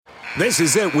This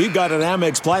is it. We've got an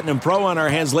Amex Platinum Pro on our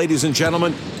hands, ladies and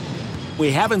gentlemen.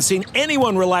 We haven't seen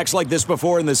anyone relax like this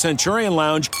before in the Centurion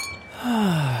Lounge.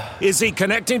 Is he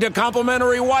connecting to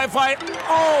complimentary Wi-Fi?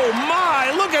 Oh,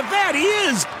 my. Look at that. He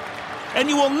is. And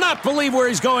you will not believe where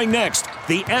he's going next.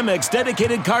 The Amex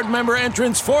dedicated card member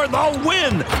entrance for the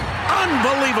win.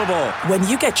 Unbelievable. When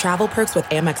you get travel perks with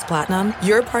Amex Platinum,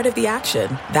 you're part of the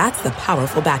action. That's the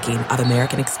powerful backing of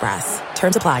American Express.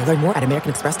 Terms apply. Learn more at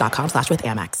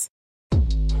americanexpress.com/withAmex.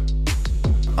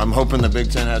 I'm hoping the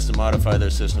Big Ten has to modify their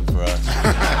system for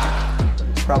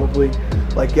us. Probably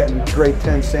like getting grade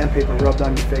 10 sandpaper rubbed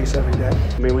on your face every day.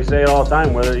 I mean, we say it all the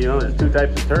time, whether, there's two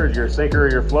types of turds, you're a sinker or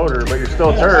you're a floater, but you're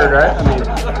still a turd, right?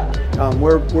 I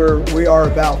mean, we are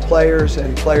about players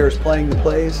and players playing the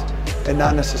plays and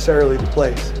not necessarily the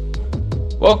plays.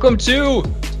 Welcome to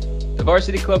the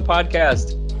Varsity Club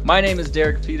podcast. My name is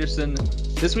Derek Peterson.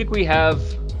 This week we have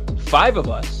 5 of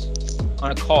us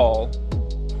on a call.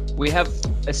 We have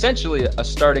essentially a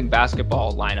starting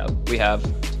basketball lineup. We have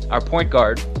our point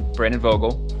guard, Brandon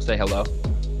Vogel. Say hello.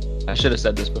 I should have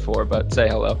said this before, but say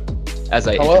hello as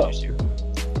I introduce you.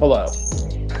 Hello.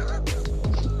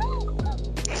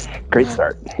 Great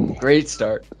start. Great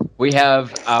start. We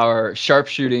have our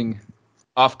sharpshooting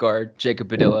off guard, Jacob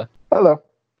Badilla. Hello.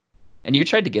 And you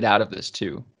tried to get out of this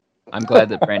too. I'm glad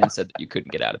that Brandon said that you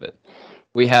couldn't get out of it.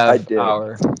 We have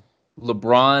our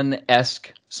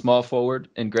LeBron-esque small forward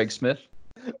and Greg Smith.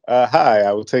 Hi,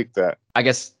 I will take that. I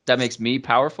guess that makes me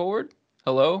power forward.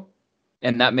 Hello.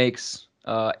 And that makes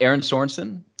Aaron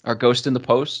Sorensen, our ghost in the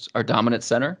post, our dominant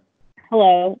center.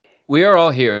 Hello. We are all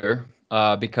here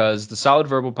because the Solid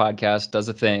Verbal podcast does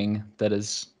a thing that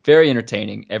is very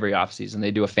entertaining every offseason.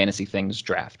 They do a Fantasy Things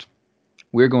draft.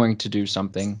 We're going to do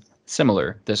something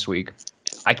similar this week.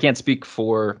 I can't speak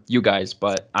for you guys,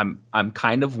 but I'm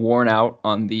kind of worn out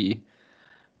on the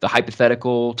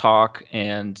hypothetical talk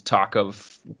and talk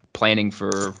of planning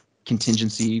for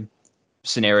contingency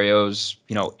scenarios,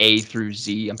 A through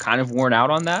Z. I'm kind of worn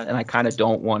out on that, and I kind of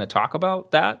don't want to talk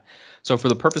about that. So for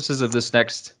the purposes of this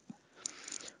next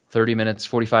 30 minutes,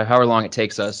 45, however long it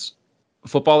takes us,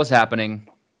 football is happening.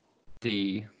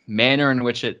 The manner in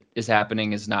which it is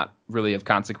happening is not really of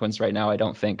consequence right now, I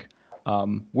don't think.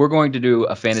 We're going to do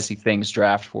a Fantasy Things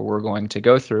draft where we're going to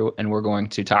go through and we're going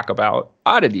to talk about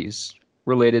oddities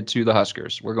related to the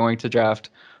Huskers. We're going to draft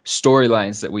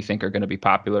storylines that we think are going to be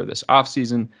popular this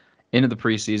offseason, into the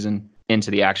preseason,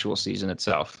 into the actual season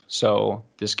itself. So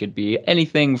this could be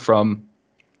anything from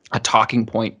a talking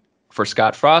point for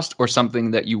Scott Frost or something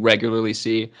that you regularly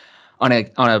see on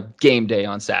a game day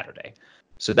on Saturday.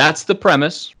 So that's the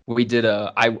premise. I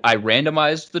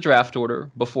randomized the draft order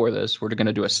before this. We're going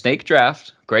to do a snake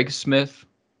draft. Greg Smith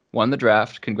won the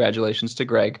draft. Congratulations to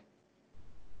Greg.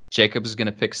 Jacob is going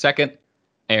to pick second.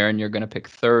 Aaron, you're going to pick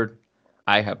third.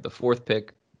 I have the 4th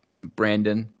pick.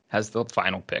 Brandon has the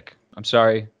final pick. I'm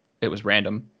sorry, it was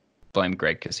random. Blame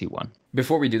Greg because he won.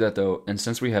 Before we do that, though, and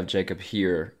since we have Jacob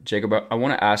here, Jacob, I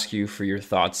want to ask you for your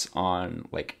thoughts on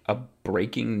like a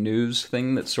breaking news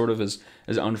thing that sort of is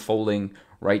unfolding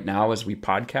right now as we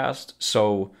podcast.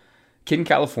 So, kid in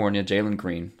California, Jalen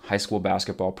Green, high school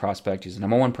basketball prospect. He's the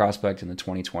number 1 prospect in the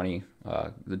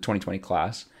 2020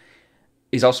 class.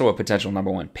 He's also a potential number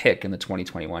 1 pick in the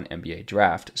 2021 NBA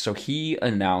draft. So he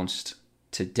announced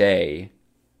today,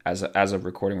 as of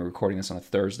recording, we're recording this on a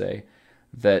Thursday,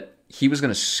 that he was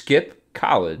going to skip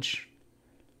college,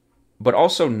 but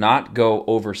also not go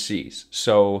overseas.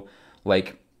 So,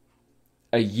 like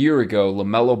a year ago,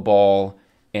 LaMelo Ball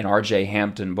and RJ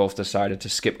Hampton both decided to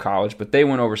skip college, but they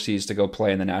went overseas to go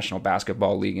play in the National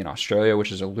Basketball League in Australia,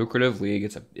 which is a lucrative league.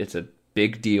 It's a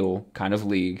big deal kind of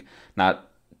league, not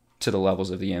to the levels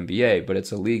of the NBA, but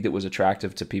it's a league that was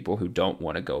attractive to people who don't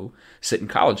want to go sit in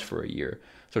college for a year.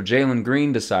 So Jalen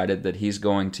Green decided that he's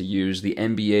going to use the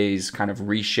NBA's kind of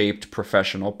reshaped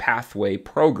professional pathway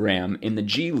program in the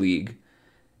G League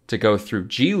to go through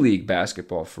G League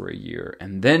basketball for a year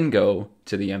and then go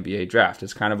to the NBA draft.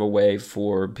 It's kind of a way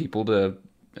for people to,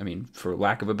 for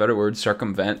lack of a better word,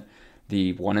 circumvent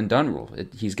the one and done rule.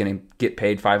 He's going to get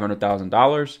paid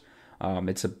 $500,000.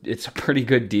 It's a pretty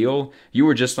good deal. You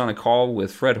were just on a call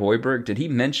with Fred Hoiberg. Did he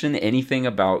mention anything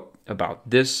about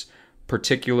this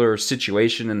particular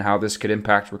situation and how this could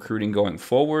impact recruiting going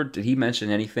forward? Did he mention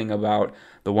anything about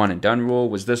the one and done rule?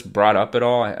 Was this brought up at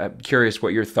all? I'm curious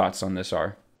what your thoughts on this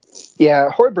are. Yeah,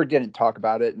 Hoiberg didn't talk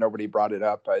about it. Nobody brought it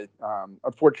up.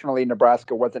 Unfortunately,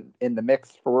 Nebraska wasn't in the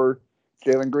mix for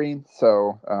Jalen Green,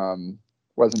 so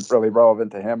wasn't really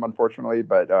relevant to him, unfortunately.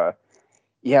 But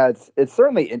yeah, it's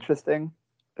certainly interesting,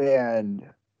 and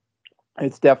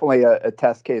it's definitely a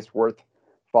test case worth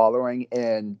following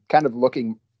and kind of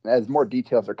looking as more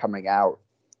details are coming out,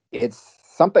 it's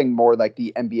something more like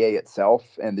the NBA itself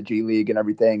and the G League and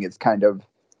everything is kind of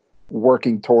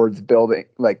working towards building,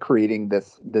 like creating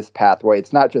this pathway.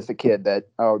 It's not just a kid that,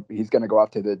 oh, he's going to go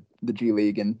off to the G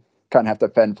League and kind of have to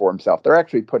fend for himself. They're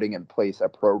actually putting in place a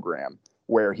program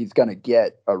where he's going to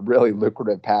get a really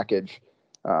lucrative package.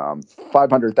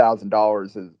 $500,000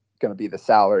 is going to be the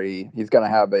salary. He's going to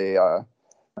have a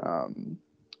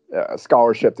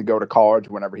scholarship to go to college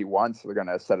whenever he wants. So they're going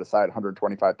to set aside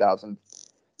 $125,000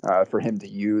 for him to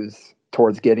use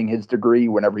towards getting his degree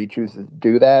whenever he chooses to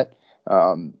do that.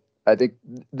 I think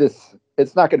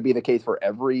it's not going to be the case for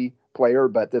every player,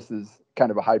 but this is kind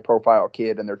of a high profile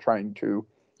kid, and they're trying to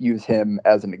use him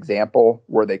as an example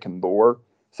where they can lure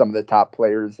some of the top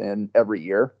players in every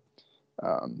year.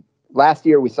 Last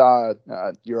year we saw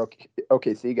your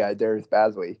OKC guy, Darius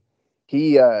Bazley.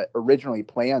 He originally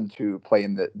planned to play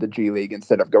in the G League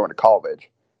instead of going to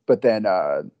college, but then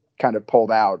kind of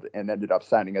pulled out and ended up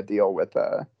signing a deal with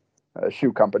a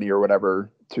shoe company or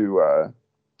whatever to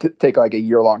take like a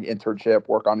year-long internship,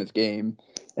 work on his game,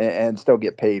 and still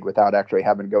get paid without actually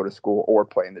having to go to school or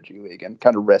play in the G League, and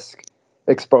kind of risk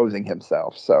exposing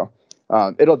himself. So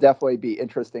it'll definitely be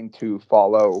interesting to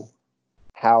follow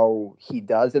how he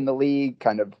does in the league,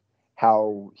 kind of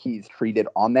how he's treated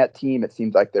on that team. It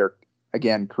seems like they're,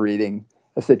 again, creating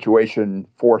a situation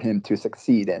for him to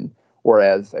succeed in,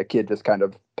 whereas a kid just kind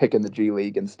of picking the G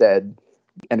League instead,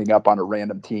 ending up on a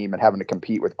random team and having to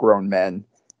compete with grown men,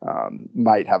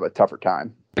 might have a tougher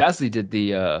time. Bazley did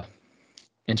the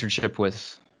internship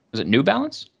with, was it New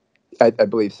Balance? I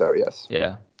believe so, yes.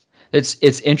 Yeah. It's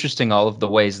interesting, all of the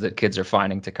ways that kids are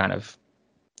finding to kind of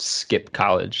skip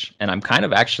college. And I'm kind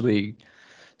of actually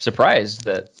surprised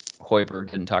that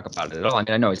Hoiberg didn't talk about it at all. I mean,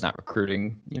 I know he's not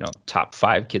recruiting, top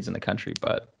 5 kids in the country,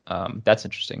 but that's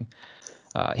interesting.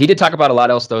 He did talk about a lot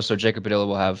else, though, so Jacob Padilla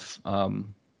will have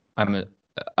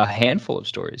a handful of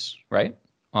stories, right,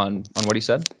 on what he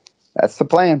said? That's the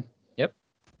plan. Yep.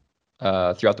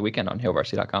 Throughout the weekend on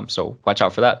HailVarsity.com, so watch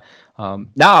out for that.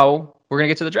 Now we're going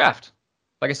to get to the draft.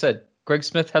 Like I said, Greg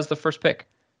Smith has the first pick.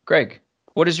 Greg,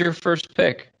 what is your first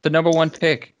pick? The number 1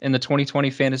 pick in the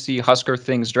 2020 Fantasy Husker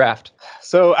Things draft.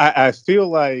 So I feel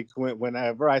like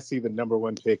whenever I see the number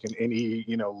 1 pick in any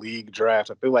league draft,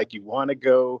 I feel like you want to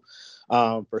go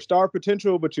for star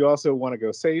potential, but you also want to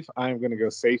go safe. I'm going to go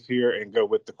safe here and go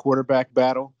with the quarterback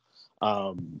battle.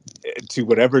 To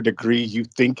whatever degree you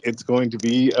think it's going to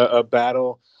be a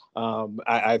battle.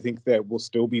 I think that we'll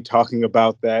still be talking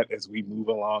about that as we move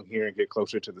along here and get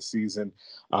closer to the season.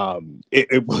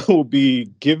 It will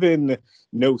be, given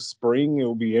no spring, it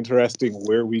will be interesting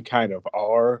where we kind of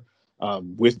are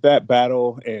with that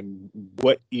battle and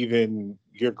what even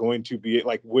you're going to be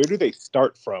like. Where do they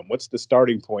start from? What's the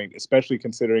starting point, especially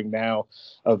considering now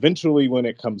eventually when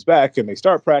it comes back and they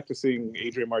start practicing,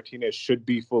 Adrian Martinez should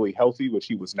be fully healthy, which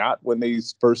he was not when they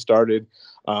first started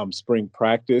spring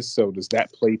practice. So does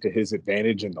that play to his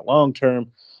advantage in the long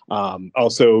term?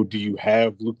 Also, do you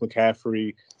have Luke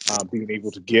McCaffrey being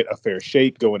able to get a fair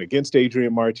shake going against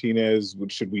Adrian Martinez?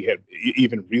 Should we have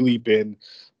even really been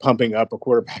pumping up a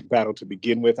quarterback battle to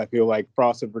begin with? I feel like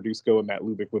Frost and Verduzco and Matt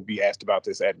Lubick would be asked about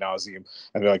this ad nauseum.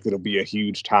 I feel like it'll be a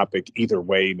huge topic either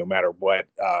way, no matter what,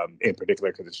 in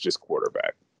particular, because it's just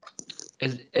quarterback.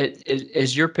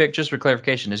 Is your pick, just for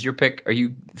clarification, are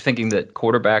you thinking that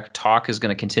quarterback talk is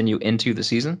going to continue into the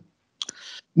season?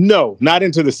 No, not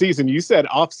into the season. You said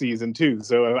off season too,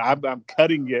 so I'm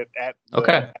cutting it at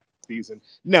the season.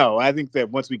 No, I think that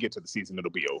once we get to the season,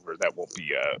 it'll be over. That won't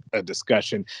be a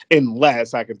discussion,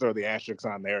 unless I can throw the asterisks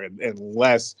on there,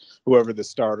 unless whoever the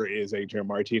starter is, Adrian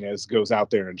Martinez, goes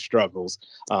out there and struggles.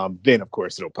 Then of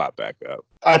course it'll pop back up.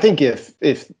 I think if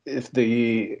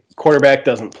the quarterback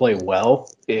doesn't play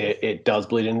well, it does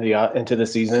bleed into the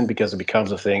season, because it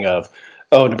becomes a thing of,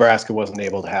 oh, Nebraska wasn't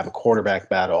able to have a quarterback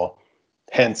battle.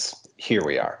 Hence, here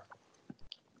we are.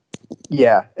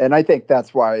 Yeah, and I think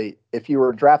that's why if you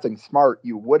were drafting smart,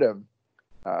 you would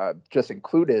have just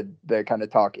included the kind of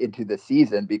talk into the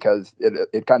season, because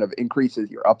it kind of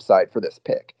increases your upside for this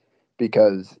pick.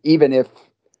 Because even if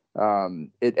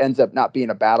it ends up not being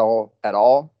a battle at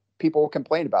all, people will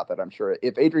complain about that, I'm sure.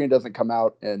 If Adrian doesn't come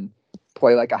out and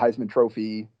play like a Heisman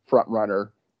Trophy front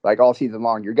runner like all season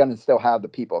long, you're going to still have the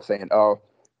people saying, oh,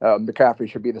 McCaffrey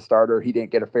should be the starter. He didn't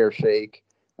get a fair shake,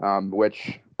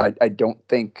 which I don't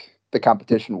think the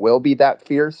competition will be that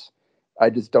fierce. I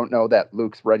just don't know that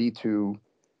Luke's ready to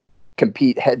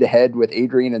compete head-to-head with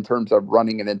Adrian in terms of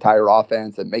running an entire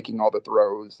offense and making all the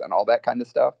throws and all that kind of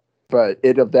stuff. But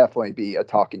it'll definitely be a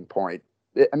talking point.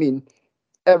 I mean,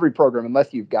 every program,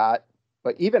 unless you've got,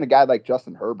 like, even a guy like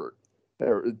Justin Herbert,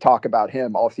 talk about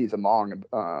him all season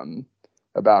long,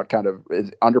 about kind of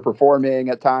is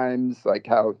underperforming at times, like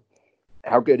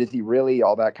how good is he really,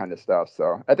 all that kind of stuff.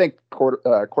 So I think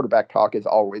quarterback talk is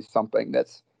always something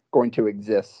that's going to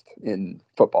exist in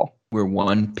football. We're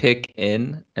one pick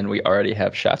in, and we already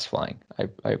have shots flying.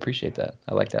 I appreciate that.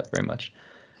 I like that very much.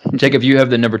 Jacob, you have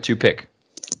the number 2 pick.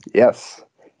 Yes.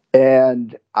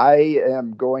 And I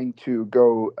am going to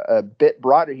go a bit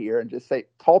broader here and just say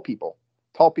tall people.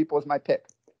 Tall people is my pick.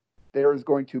 There is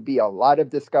going to be a lot of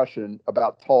discussion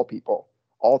about tall people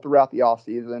all throughout the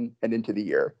offseason and into the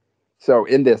year. So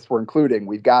in this,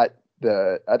 we've got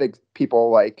I think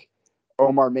people like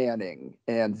Omar Manning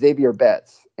and Xavier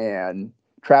Betts and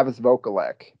Travis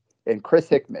Vokalek and Chris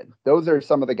Hickman. Those are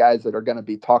some of the guys that are going to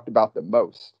be talked about the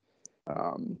most.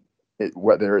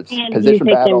 Whether it's and position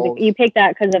battles. You picked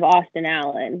that because of Austin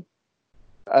Allen.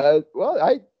 How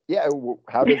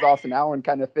does Austin Allen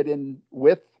kind of fit in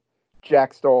with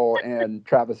Jack Stoll and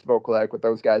Travis Vokalek, with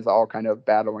those guys all kind of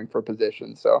battling for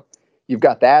position? So you've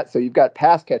got that. So you've got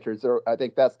pass catchers. I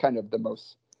think that's kind of the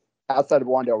most, outside of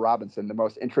Wan'Dale Robinson, the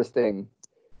most interesting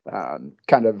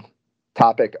kind of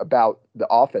topic about the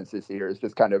offense this year is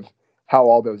just kind of how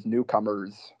all those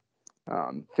newcomers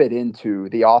fit into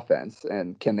the offense,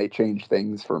 and can they change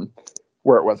things from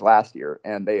where it was last year?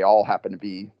 And they all happen to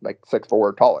be like 6'4"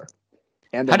 or taller.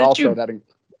 And then also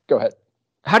go ahead.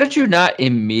 How did you not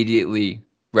immediately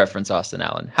reference Austin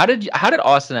Allen? How did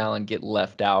Austin Allen get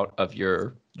left out of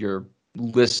your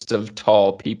list of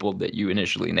tall people that you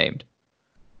initially named?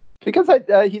 Because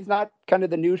he's not kind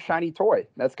of the new shiny toy.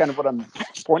 That's kind of what I'm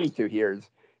pointing to here. Is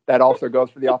that also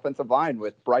goes for the offensive line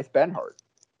with Bryce Benhart.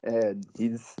 And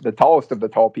he's the tallest of the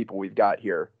tall people we've got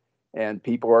here. And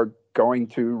people are going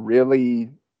to really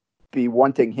be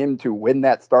wanting him to win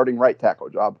that starting right tackle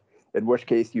job, in which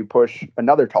case you push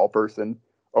another tall person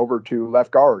over to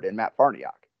left guard in Matt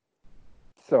Farniok.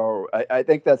 So I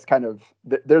think that's kind of,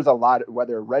 there's a lot,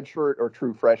 whether redshirt or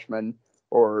true freshman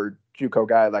or JUCO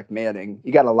guy like Manning,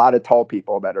 you got a lot of tall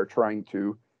people that are trying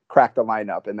to crack the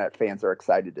lineup and that fans are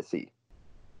excited to see.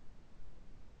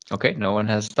 Okay, no one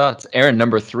has thoughts. Aaron,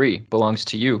 number 3 belongs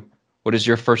to you. What is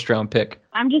your first round pick?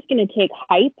 I'm just going to take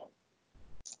hype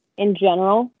in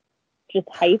general, just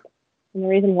hype. And the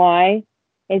reason why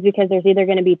is because there's either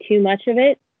going to be too much of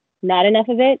it, not enough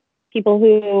of it. People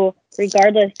who,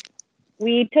 regardless,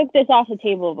 we took this off the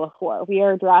table before. We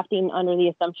are drafting under the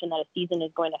assumption that a season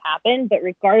is going to happen, but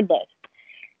regardless,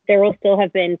 there will still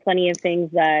have been plenty of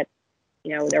things that,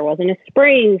 there wasn't a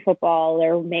spring football.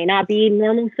 There may not be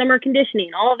normal summer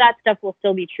conditioning. All of that stuff will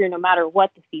still be true no matter what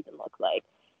the season looks like.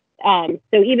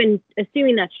 So even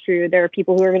assuming that's true, there are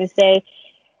people who are going to say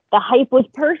the hype was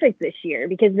perfect this year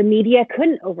because the media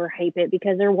couldn't overhype it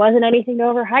because there wasn't anything to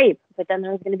overhype. But then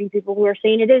there's going to be people who are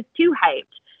saying it is too hyped.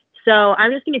 So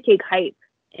I'm just going to take hype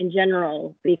in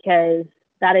general because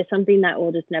that is something that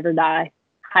will just never die.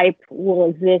 Hype will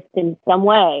exist in some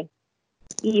way.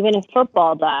 Even if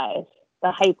football dies,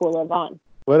 the hype will live on.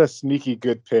 What a sneaky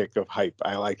good pick of hype.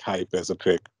 I like hype as a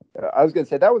pick. I was going to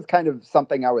say that was kind of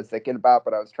something I was thinking about,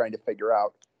 but I was trying to figure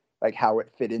out like how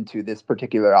it fit into this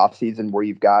particular offseason where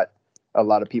you've got a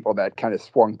lot of people that kind of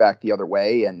swung back the other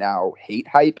way and now hate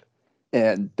hype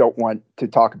and don't want to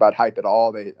talk about hype at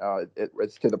all.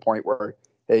 It's to the point where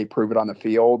they prove it on the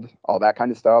field, all that kind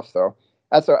of stuff. So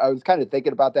that's what I was kind of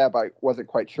thinking about that, but I wasn't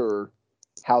quite sure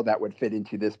how that would fit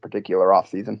into this particular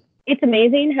offseason. It's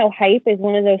amazing how hype is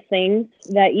one of those things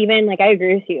that even, like, I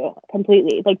agree with you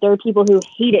completely. Like, there are people who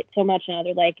hate it so much now.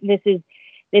 They're like, it's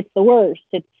the worst.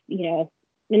 It's,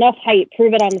 enough hype,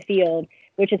 prove it on the field,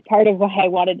 which is part of why I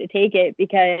wanted to take it,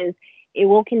 because it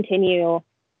will continue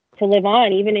to live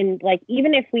on, even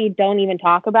if we don't even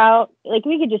talk about, like,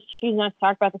 we could just choose not to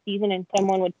talk about the season and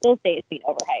someone would still say it's being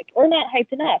overhyped or not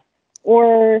hyped enough,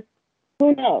 or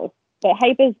who knows. But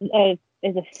hype is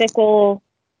a fickle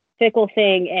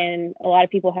thing, and a lot of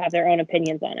people have their own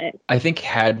opinions on it. I think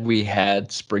had we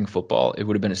had spring football, it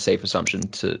would have been a safe assumption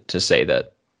to say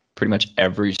that pretty much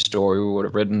every story we would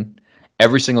have written,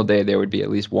 every single day there would be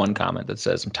at least one comment that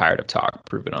says, I'm tired of talk,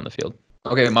 prove it on the field.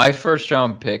 Okay, my first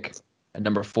round pick at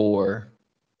number 4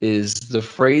 is the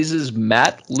phrases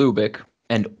Matt Lubick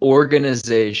and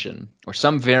organization, or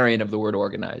some variant of the word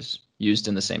organize, used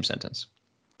in the same sentence.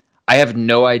 I have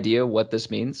no idea what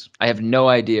this means. I have no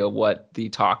idea what the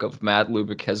talk of Matt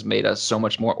Lubick has made us so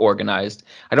much more organized.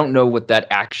 I don't know what that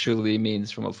actually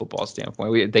means from a football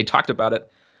standpoint. They talked about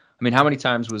it. I mean, how many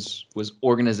times was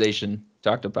organization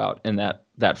talked about in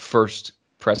that first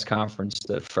press conference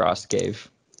that Frost gave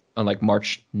on like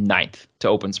March 9th to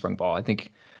open spring ball?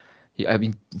 I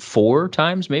mean 4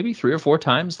 times, maybe 3 or 4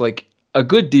 times. Like, a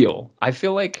good deal. I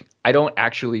feel like I don't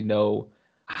actually know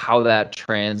how that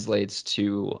translates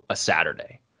to a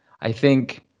Saturday. I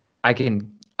think I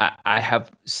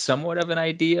have somewhat of an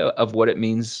idea of what it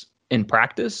means in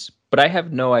practice, but I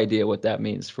have no idea what that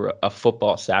means for a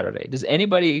football Saturday. Does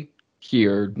anybody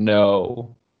here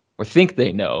know or think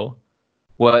they know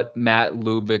what Matt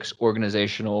Lubick's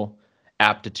organizational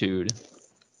aptitude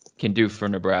can do for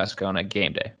Nebraska on a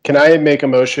game day? Can I make a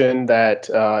motion that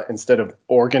instead of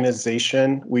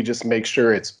organization, we just make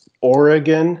sure it's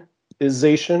Oregonization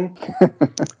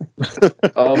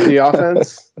of the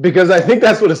offense? Because I think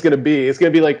that's what it's going to be. It's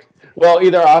going to be like, well,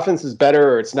 either our offense is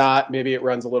better or it's not. Maybe it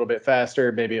runs a little bit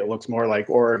faster. Maybe it looks more like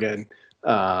Oregon.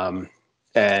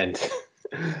 And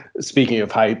speaking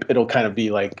of hype, it'll kind of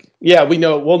be like, yeah,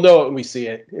 we'll know it when we see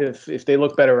it. If they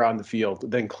look better on the field,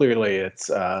 then clearly it's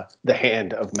the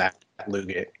hand of Matt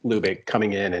Lubick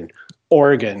coming in and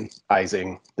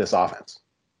Oregonizing this offense.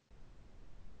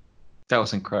 That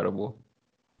was incredible.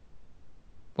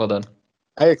 Well done.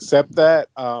 I accept that.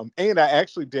 And I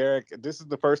actually, Derek, this is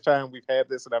the first time we've had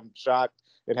this, and I'm shocked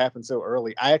it happened so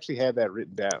early. I actually had that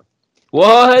written down.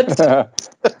 What?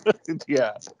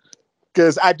 Yeah.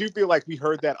 Because I do feel like we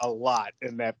heard that a lot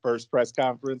in that first press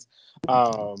conference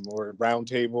or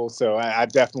roundtable. So I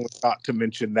definitely thought to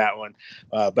mention that one.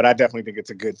 But I definitely think it's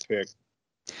a good pick.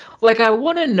 Like, I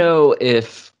want to know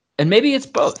if, and maybe it's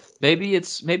both. Maybe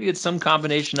it's some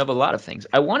combination of a lot of things.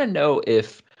 I want to know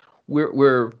if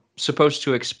we're supposed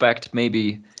to expect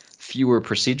maybe fewer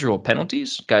procedural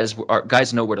penalties. Guys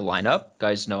know where to line up.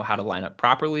 Guys know how to line up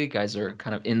properly. Guys are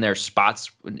kind of in their spots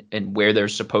and where they're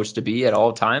supposed to be at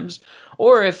all times.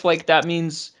 Or if like that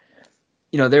means,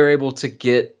 they're able to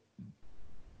get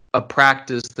a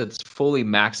practice that's fully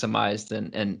maximized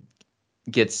and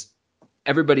gets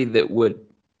everybody that would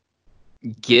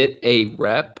get a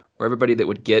rep or everybody that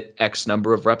would get X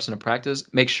number of reps in a practice,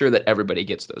 make sure that everybody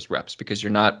gets those reps, because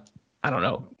you're not, I don't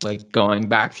know, like going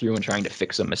back through and trying to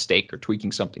fix a mistake or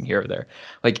tweaking something here or there.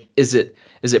 Like, is it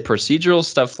procedural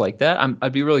stuff like that?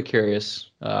 I'd be really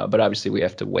curious, but obviously we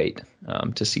have to wait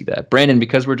to see that. Brandon,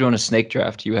 because we're doing a snake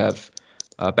draft, you have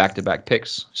back-to-back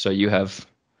picks. So you have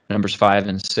numbers 5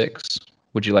 and 6.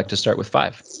 Would you like to start with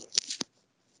 5?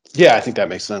 Yeah, I think that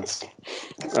makes sense.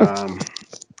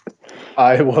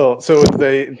 I will. So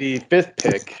the 5th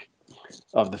pick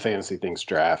of the Fantasy Things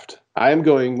draft, I am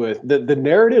going with the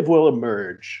narrative will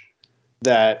emerge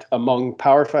that among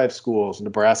Power 5 schools,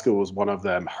 Nebraska was one of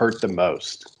them hurt the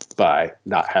most by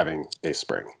not having a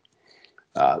spring.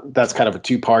 That's kind of a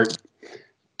two-part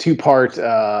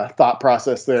thought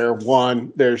process there.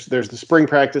 One, there's the spring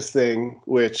practice thing,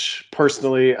 which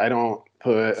personally I don't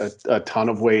put a ton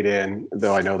of weight in,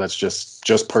 though I know that's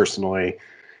just personally.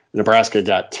 Nebraska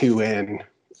got 2 in,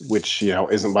 which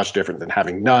isn't much different than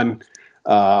having none.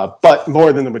 But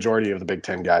more than the majority of the Big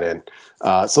Ten got in.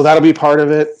 So that'll be part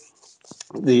of it.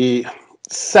 The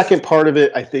second part of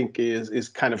it, I think, is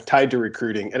kind of tied to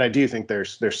recruiting. And I do think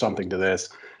there's something to this.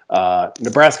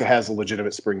 Nebraska has a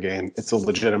legitimate spring game. It's a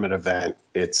legitimate event.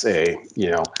 It's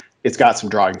it's got some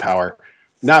drawing power.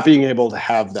 Not being able to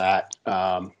have that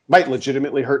might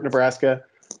legitimately hurt Nebraska.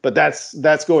 But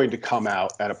that's going to come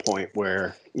out at a point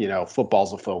where,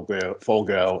 football's a full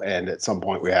go, and at some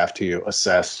point we have to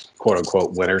assess, quote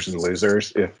unquote, winners and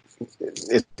losers. If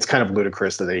it's kind of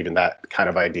ludicrous that even that kind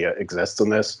of idea exists in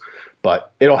this,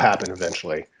 but it'll happen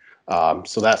eventually.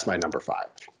 So that's my number 5.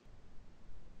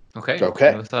 Okay.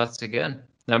 No thoughts again.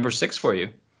 Number 6 for you.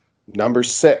 Number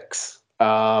 6.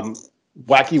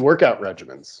 Wacky workout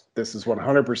regimens. This is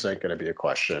 100% going to be a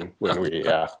question when we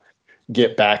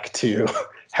get back to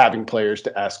having players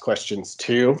to ask questions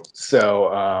to.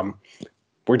 So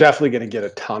we're definitely going to get a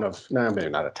ton of, maybe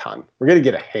not a ton. We're going to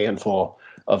get a handful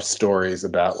of stories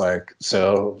about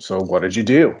so what did you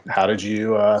do? How did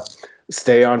you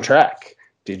stay on track?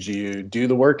 Did you do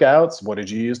the workouts? What did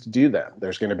you use to do them?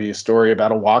 There's going to be a story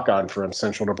about a walk-on from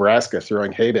Central Nebraska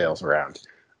throwing hay bales around.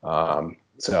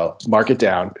 So mark it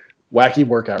down. Wacky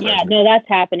workout regimen. No, that's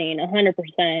happening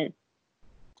 100%.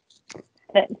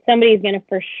 But somebody's going to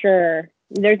for sure.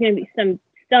 There's going to be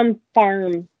some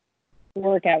farm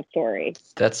workout story.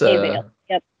 That's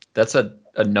that's a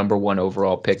number 1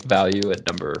 overall pick value at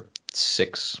number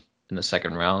 6 in the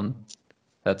second round.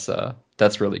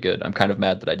 That's really good. I'm kind of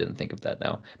mad that I didn't think of that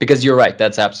now, because you're right.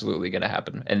 That's absolutely going to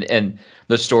happen. And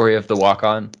the story of the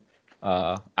walk-on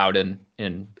out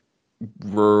in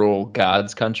rural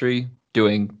God's country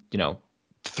doing,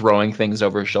 throwing things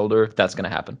over his shoulder, that's going to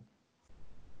happen.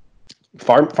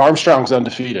 Farm Strong's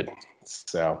undefeated.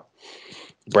 So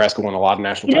Nebraska won a lot of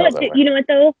national titles. You know what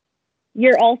though?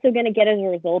 You're also going to get as a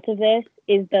result of this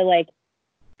is the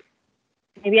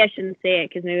Maybe I shouldn't say it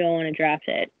because maybe I want to draft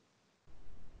it.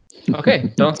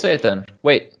 Okay, don't say it then.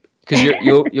 Wait, because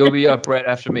you'll be up right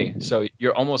after me, so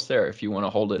you're almost there if you want to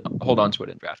hold on to it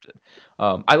and draft it.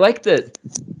 I like that.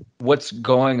 What's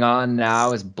going on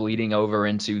now is bleeding over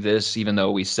into this, even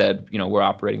though we said we're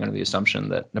operating under the assumption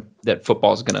that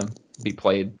football is going to be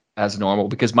played as normal.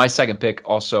 Because my second pick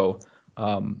also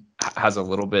has a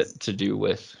little bit to do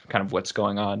with kind of what's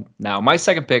going on now. My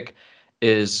second pick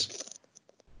is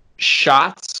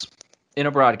shots in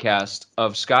a broadcast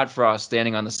of Scott Frost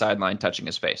standing on the sideline touching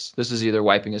his face. This is either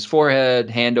wiping his forehead,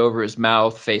 hand over his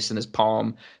mouth, face in his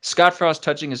palm. Scott Frost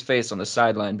touching his face on the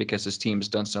sideline because his team has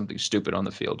done something stupid on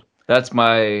the field. That's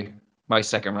my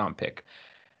second round pick.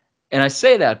 And I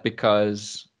say that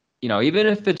because, even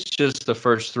if it's just the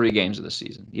first 3 games of the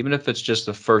season, even if it's just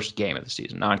the first game of the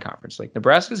season, non-conference, like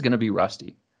Nebraska's going to be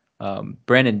rusty.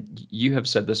 Brandon, you have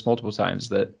said this multiple times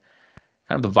that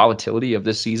kind of the volatility of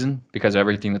this season, because of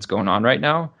everything that's going on right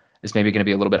now, is maybe going to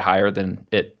be a little bit higher than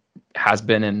it has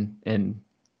been in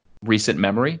recent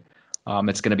memory.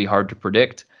 It's going to be hard to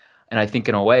predict. And I think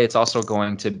in a way it's also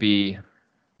going to be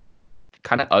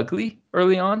kind of ugly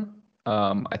early on.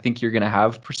 I think you're going to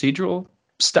have procedural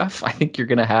stuff. I think you're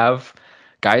going to have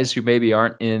guys who maybe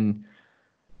aren't in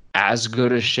as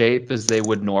good a shape as they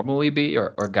would normally be,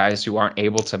 or guys who aren't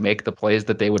able to make the plays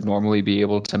that they would normally be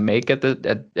able to make at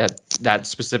that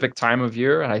specific time of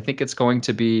year. And I think it's going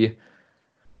to be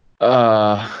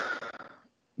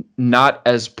not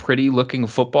as pretty looking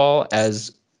football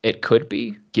as it could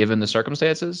be given the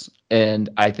circumstances. And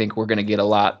I think we're going to get a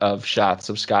lot of shots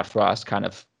of Scott Frost kind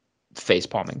of face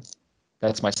palming.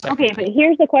 That's my second. Okay, but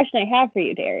here's the question I have for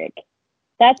you, Derek.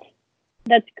 That's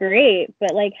great,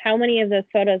 but how many of those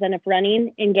photos end up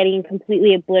running and getting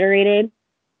completely obliterated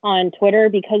on Twitter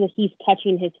because he's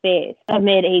touching his face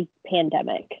amid a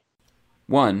pandemic?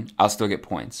 1, I'll still get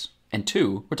points. And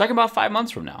 2, we're talking about 5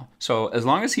 months from now. So as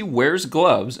long as he wears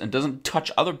gloves and doesn't touch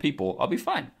other people, I'll be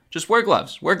fine. Just wear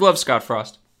gloves. Wear gloves, Scott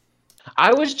Frost.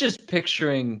 I was just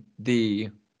picturing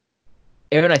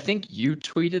Aaron, I think you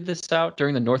tweeted this out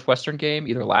during the Northwestern game,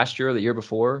 either last year or the year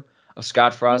before, of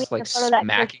Scott Frost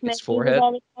smacking his forehead.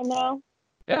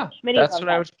 Yeah, that's what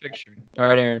I was picturing. All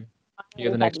right, Aaron,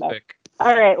 you're the next pick.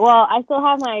 All right, well, I still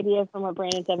have my idea from what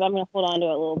Brandon said, but I'm going to hold on to it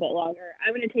a little bit longer.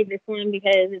 I'm going to take this one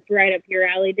because it's right up your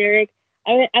alley, Derek.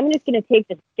 I'm just going to take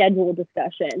the schedule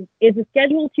discussion. Is the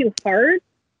schedule too hard?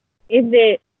 Is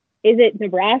it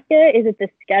Nebraska? Is it the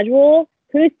schedule?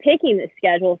 Who's picking the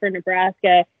schedule for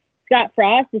Nebraska? Scott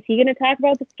Frost, is he going to talk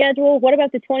about the schedule? What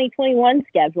about the 2021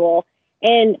 schedule?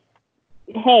 And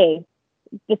hey,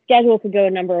 the schedule could go a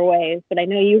number of ways, but I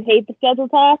know you hate the schedule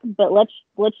talk, but let's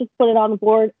just put it on the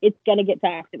board. It's going to get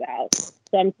talked about.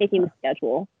 So I'm taking the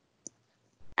schedule.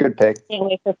 Good pick. Can't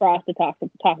wait for Frost to talk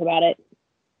about it.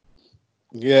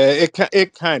 Yeah,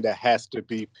 it kind of has to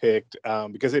be picked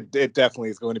because it definitely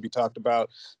is going to be talked about.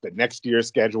 The next year's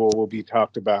schedule will be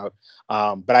talked about.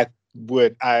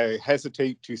 But I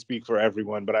hesitate to speak for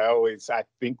everyone, but I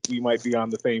think we might be on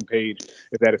the same page,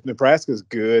 is that if Nebraska's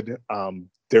good,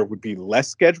 there would be less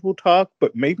schedule talk,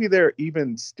 but maybe there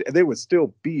would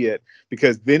still be it,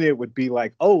 because then it would be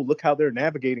like, oh, look how they're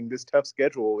navigating this tough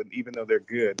schedule, and even though they're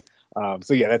good.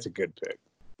 So yeah, that's a good pick.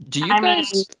 Do you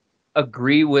guys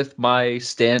agree with my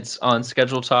stance on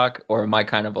schedule talk, or am I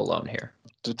kind of alone here?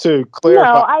 To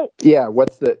clarify,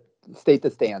 state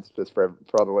the stance just for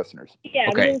all the listeners. Yeah,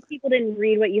 okay. Most people didn't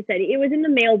read what you said. It was in the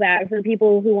mailbag for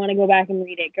people who want to go back and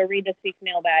read it. Go read this week's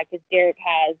mailbag because Derek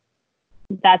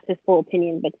that's his full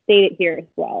opinion, but state it here as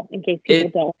well in case people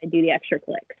don't want to do the extra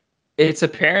clicks. It's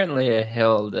apparently a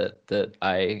hill that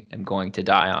I am going to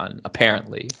die on,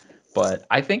 apparently. But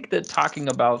I think that talking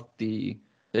about the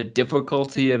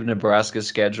difficulty of Nebraska's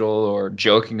schedule, or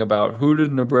joking about who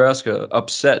did Nebraska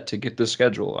upset to get the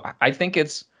schedule, I think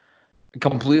it's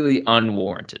completely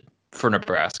unwarranted for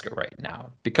Nebraska right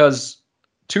now, because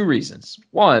 2 reasons.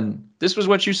 1, this was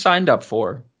what you signed up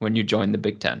for when you joined the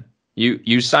Big Ten.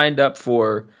 You signed up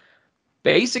for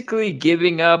basically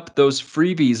giving up those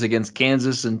freebies against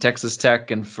Kansas and Texas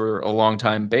Tech, and for a long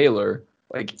time Baylor.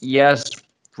 Yes,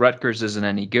 Rutgers isn't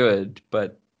any good,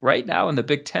 but right now in the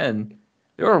Big Ten,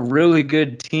 there are really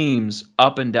good teams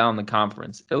up and down the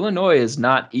conference. Illinois is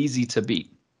not easy to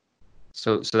beat.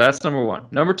 So that's number 1.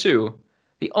 Number 2,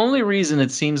 the only reason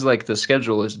it seems like the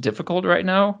schedule is difficult right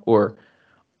now, or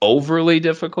overly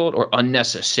difficult or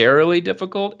unnecessarily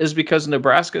difficult, is because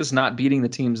Nebraska is not beating the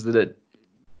teams that it,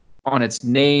 on its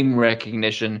name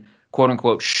recognition, quote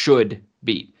unquote, should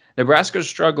beat. Nebraska's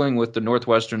struggling with the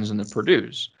Northwesterns and the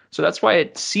Purdues. So that's why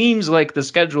it seems like the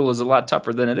schedule is a lot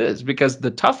tougher than it is, because the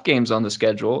tough games on the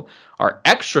schedule are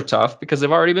extra tough because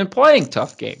they've already been playing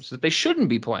tough games that they shouldn't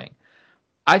be playing.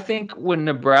 I think when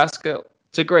Nebraska,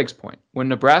 to Greg's point, when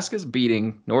Nebraska's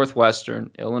beating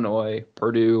Northwestern, Illinois,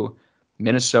 Purdue,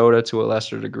 Minnesota to a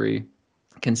lesser degree,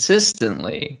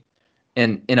 consistently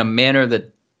and in a manner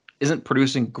that isn't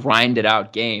producing grinded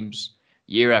out games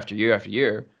year after year after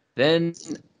year, then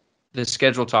the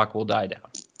schedule talk will die down.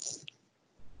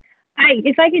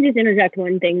 If I could just interject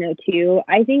one thing though too,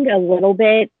 I think a little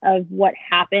bit of what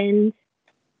happened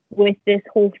with this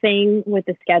whole thing with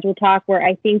the schedule talk, where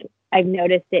I think I've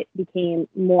noticed it became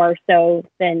more so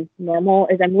than normal,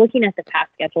 is I'm looking at the past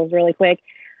schedules really quick.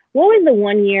 What was the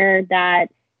one year that,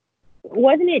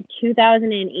 wasn't it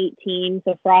 2018,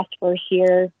 so Frost first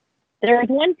year? There was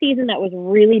one season that was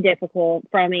really difficult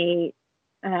from a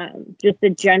just a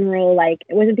general, like,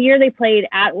 was it the year they played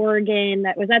at Oregon?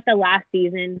 That was at the last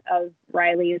season of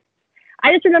Riley's.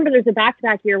 I just remember there's a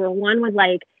back-to-back year where one was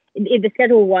like, the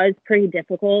schedule was pretty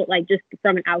difficult, like just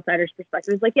from an outsider's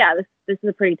perspective. It's like, yeah, this is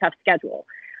a pretty tough schedule.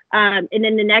 And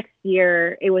then the next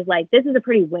year, it was like, this is a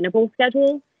pretty winnable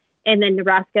schedule. And then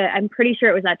Nebraska, I'm pretty sure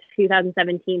it was at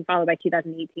 2017 followed by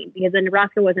 2018, because then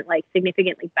Nebraska wasn't like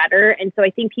significantly better. And so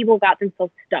I think people got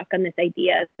themselves stuck on this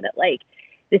idea that like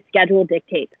the schedule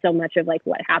dictates so much of like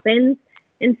what happens.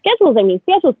 And schedules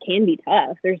can be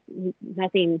tough. There's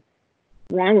nothing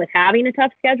wrong with having a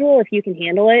tough schedule if you can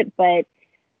handle it. But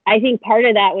I think part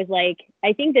of that was like,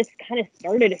 I think this kind of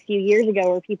started a few years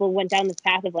ago where people went down this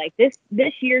path of like, this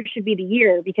year should be the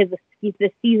year because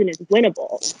the season is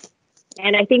winnable.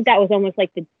 And I think that was almost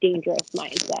like the dangerous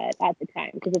mindset at the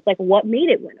time, because it's like, what made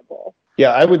it winnable? Yeah,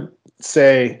 I would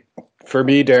say for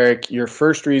me, Derek, your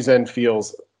first reason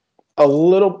feels a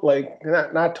little like,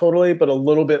 not totally, but a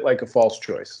little bit like a false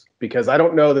choice, because I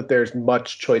don't know that there's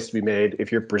much choice to be made if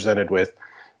you're presented with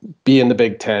be in the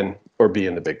Big 10 or be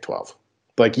in the Big 12.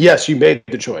 Like, yes, you made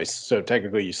the choice, so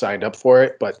technically you signed up for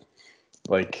it, but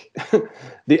like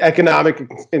the economic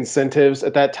incentives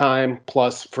at that time,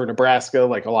 plus for Nebraska,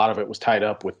 like a lot of it was tied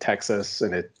up with Texas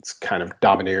and its kind of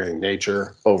domineering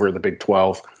nature over the Big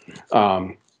 12.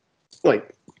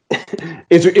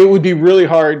 It would be really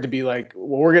hard to be like,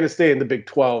 well, we're going to stay in the Big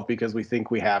 12 because we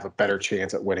think we have a better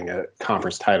chance at winning a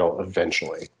conference title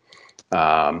eventually.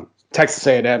 Texas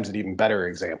A&M is an even better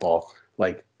example.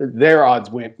 Like, their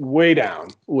odds went way down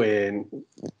when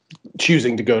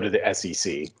choosing to go to the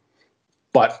SEC.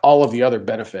 But all of the other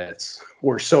benefits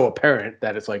were so apparent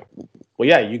that it's like, well,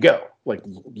 yeah, you go. Like,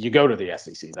 you go to the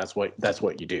SEC. That's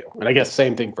what you do. And I guess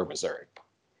same thing for Missouri.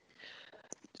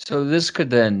 So this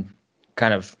could then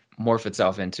kind of morph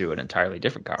itself into an entirely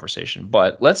different conversation.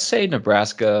 But let's say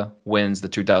Nebraska wins the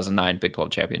 2009 Big 12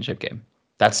 championship game.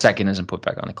 That second isn't put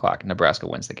back on the clock. Nebraska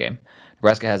wins the game.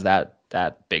 Nebraska has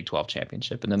that Big 12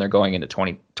 championship, and then they're going into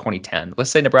 2010. Let's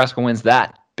say Nebraska wins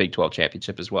that Big 12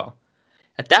 championship as well.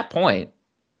 At that point,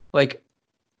 like,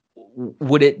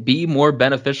 would it be more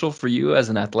beneficial for you as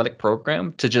an athletic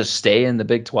program to just stay in the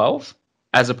Big 12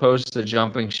 as opposed to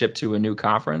jumping ship to a new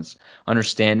conference,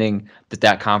 understanding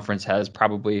that conference has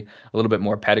probably a little bit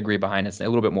more pedigree behind its name, a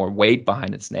little bit more weight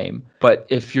behind its name? But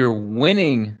if you're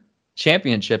winning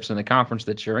championships in the conference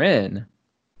that you're in,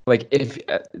 like, if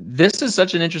this is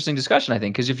such an interesting discussion, I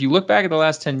think, because if you look back at the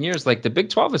last 10 years, like, the Big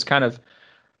 12 has kind of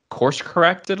course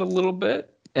corrected a little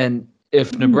bit. And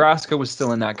if Nebraska was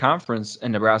still in that conference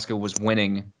and Nebraska was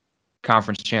winning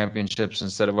conference championships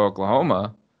instead of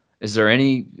Oklahoma, is there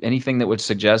anything that would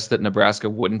suggest that Nebraska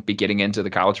wouldn't be getting into the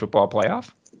college football playoff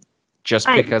just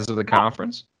because of the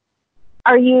conference?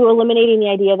 Are you eliminating the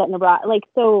idea that Nebraska, like,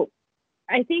 so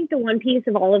I think the one piece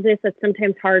of all of this that's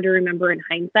sometimes hard to remember in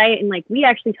hindsight, and like we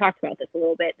actually talked about this a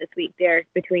little bit this week there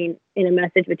in a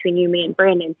message between you, me, and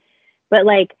Brandon, but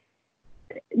like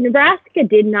Nebraska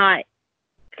did not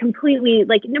completely,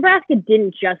 like, Nebraska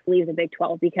didn't just leave the Big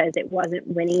 12 because it wasn't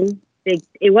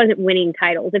winning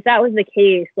titles. If that was the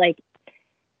case, like,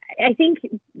 I think,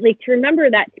 like, to remember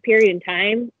that period in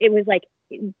time, it was like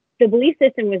the belief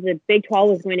system was the Big 12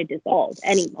 was going to dissolve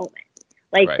any moment.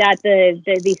 Like, right.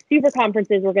 That these super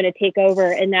conferences were going to take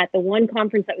over, and that the one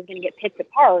conference that was going to get picked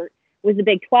apart was the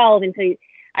Big 12. And so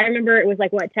I remember it was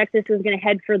like, Texas was going to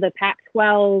head for the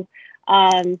Pac-12.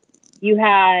 You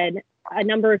had a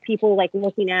number of people like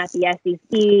looking at the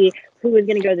SEC, who was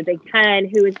going to go to the Big 10,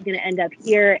 who was going to end up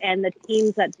here, and the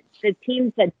teams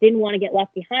that didn't want to get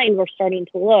left behind were starting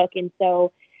to look. And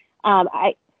so,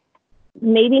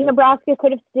 maybe Nebraska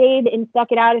could have stayed and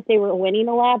stuck it out if they were winning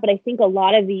a lot, but I think a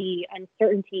lot of the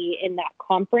uncertainty in that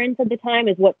conference at the time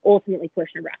is what ultimately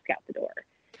pushed Nebraska out the door.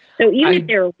 So even if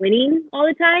they're winning all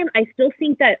the time, I still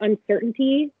think that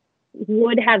uncertainty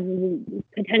would have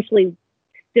potentially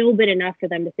still been enough for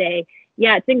them to say,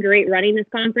 yeah, it's been great running this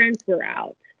conference, we're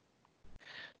out.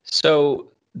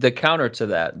 So the counter to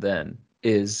that then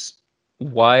is,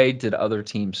 why did other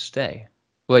teams stay?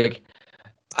 Like,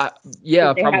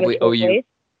 probably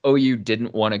OU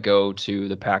didn't want to go to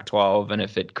the Pac-12, and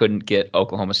if it couldn't get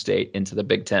Oklahoma State into the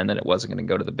Big Ten, then it wasn't going to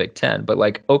go to the Big Ten. But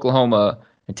like Oklahoma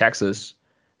and Texas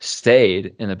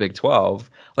stayed in the Big 12.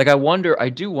 Like I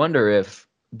do wonder if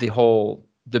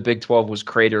the Big 12 was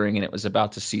cratering and it was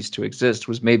about to cease to exist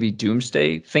was maybe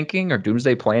doomsday thinking or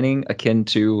doomsday planning, akin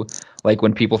to like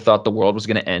when people thought the world was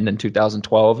going to end in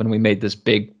 2012 and we made this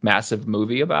big, massive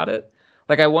movie about it.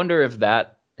 Like, I wonder if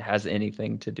that has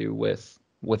anything to do with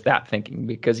that thinking,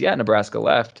 because Nebraska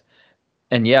left,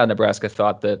 and Nebraska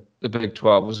thought that the Big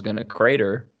 12 was going to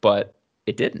crater, but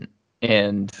it didn't.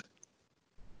 And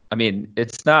I mean,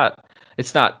 it's not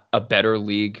a better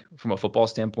league from a football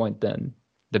standpoint than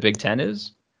the Big Ten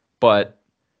is, but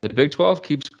the Big 12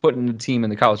 keeps putting the team in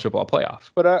the college football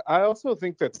playoff. But I also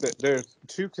think that there's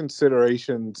two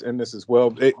considerations in this as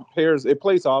well. It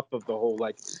plays off of the whole,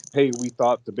 like, hey, we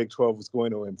thought the Big 12 was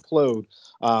going to implode.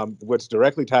 What's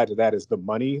directly tied to that is the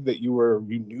money that you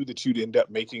knew that you'd end up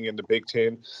making in the Big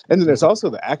Ten. And then there's also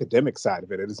the academic side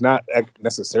of it. It is not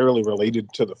necessarily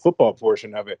related to the football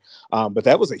portion of it. But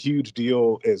that was a huge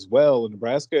deal as well. And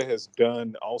Nebraska has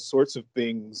done all sorts of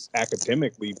things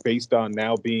academically based on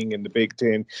now being in the Big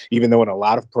Ten, even though in a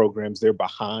lot of programs they're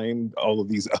behind all of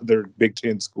these other Big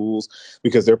Ten schools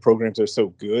because their programs are so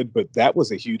good. But that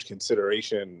was a huge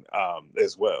consideration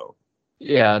as well.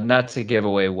 Yeah, not to give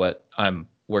away what I'm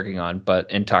working on,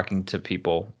 but in talking to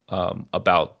people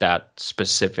about that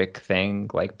specific thing,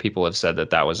 like, people have said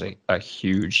that was a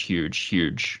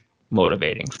huge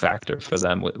motivating factor for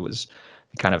them. It was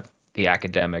kind of the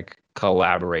academic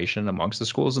collaboration amongst the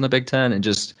schools in the Big Ten, and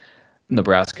just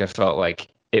Nebraska felt like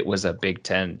it was a Big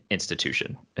Ten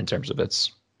institution in terms of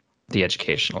the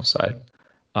educational side.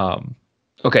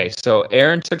 Okay, so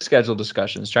Aaron took schedule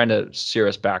discussions, trying to steer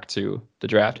us back to the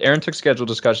draft. Aaron took schedule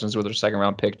discussions with her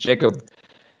second-round pick. Jacob,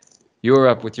 you were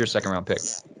up with your second-round pick.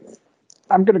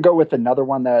 I'm going to go with another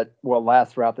one that will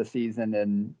last throughout the season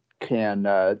and can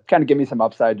kind of give me some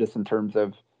upside just in terms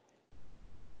of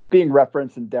being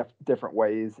referenced in different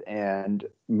ways. And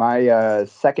my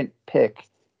second pick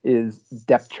is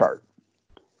depth chart.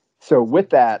 So with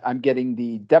that, I'm getting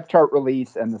the depth chart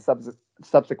release and the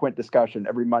subsequent discussion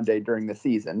every Monday during the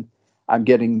season. I'm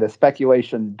getting the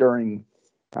speculation during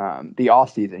the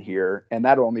off season here, and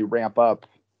that'll only ramp up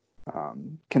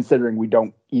considering we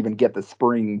don't even get the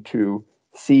spring to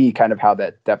see kind of how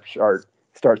that depth chart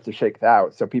starts to shake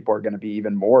out. So people are going to be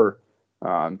even more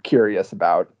curious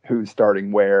about who's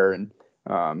starting where and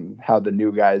how the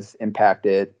new guys impact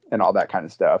it and all that kind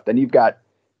of stuff. Then you've got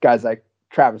guys like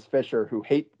Travis Fisher who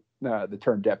hate the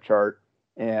term depth chart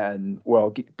and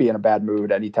will be in a bad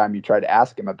mood anytime you try to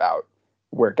ask him about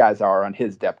where guys are on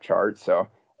his depth chart. So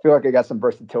I feel like I got some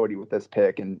versatility with this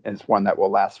pick, and it's one that will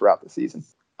last throughout the season.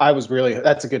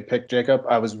 That's a good pick, Jacob.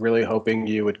 I was really hoping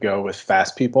you would go with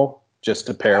fast people just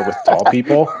to pair with tall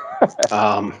people.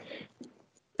 And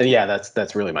yeah,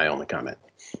 that's really my only comment.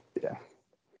 Yeah.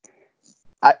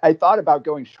 I thought about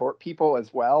going short people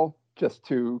as well, just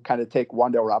to kind of take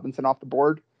Wan'Dale Robinson off the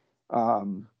board.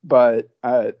 But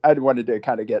I wanted to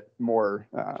kind of get more,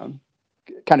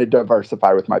 kind of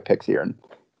diversify with my picks here and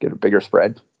get a bigger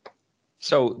spread.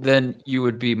 So then you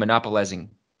would be monopolizing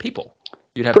people.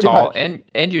 You'd have Pretty tall much.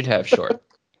 and you'd have short.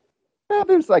 Well,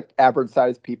 there's like average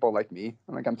sized people like me.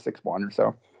 I'm 6'1" or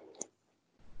so.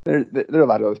 There are a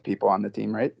lot of those people on the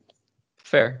team, right?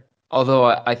 Fair. Although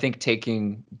I think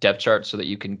taking depth chart so that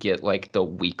you can get like the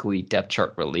weekly depth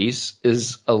chart release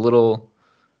is a little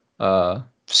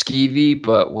skeevy,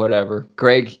 but whatever.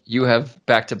 Greg, you have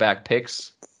back-to-back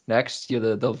picks next.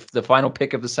 You're the final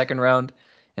pick of the second round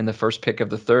and the first pick of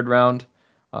the third round.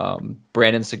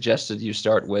 Brandon suggested you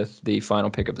start with the final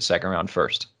pick of the second round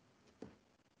first.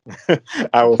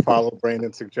 I will follow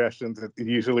Brandon's suggestions. It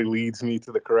usually leads me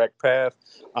to the correct path.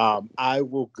 I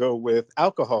will go with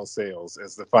alcohol sales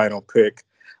as the final pick.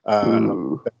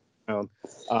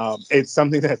 It's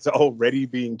something that's already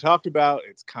being talked about.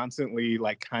 It's constantly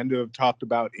kind of talked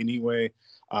about anyway.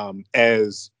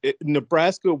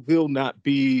 Nebraska will not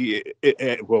be,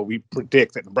 we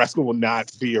predict that Nebraska will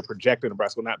not be, or project that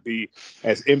Nebraska will not be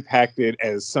as impacted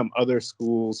as some other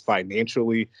schools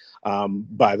financially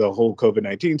by the whole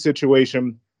COVID-19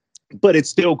 situation. but it's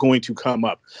still going to come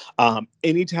up.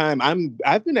 Anytime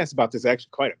I've been asked about this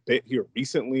actually quite a bit here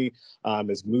recently,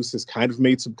 as Moose has kind of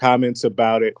made some comments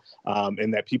about it,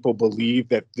 and that people believe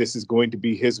that this is going to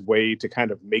be his way to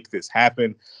kind of make this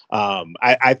happen.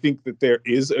 I think that there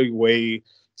is a way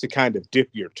to kind of dip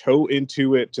your toe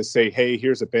into it, to say, hey,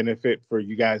 here's a benefit for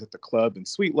you guys at the club and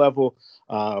suite level.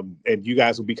 And you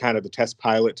guys will be kind of the test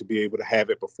pilot to be able to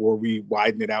have it before we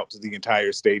widen it out to the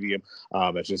entire stadium.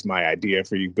 That's just my idea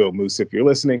for you, Bill Moose, if you're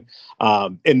listening.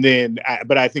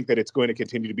 But I think that it's going to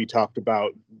continue to be talked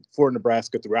about for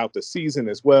Nebraska throughout the season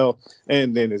as well,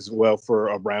 and then as well for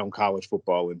around college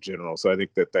football in general. So I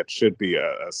think that should be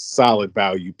a solid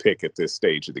value pick at this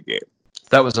stage of the game.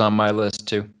 That was on my list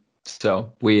too.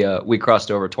 So we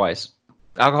crossed over twice.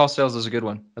 Alcohol sales is a good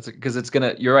one. That's because it's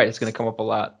gonna. You're right. It's gonna come up a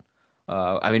lot.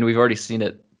 I mean, we've already seen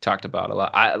it talked about a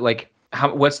lot.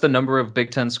 What's the number of Big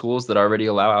Ten schools that already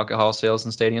allow alcohol sales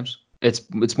in stadiums?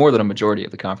 It's more than a majority of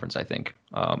the conference, I think.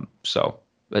 So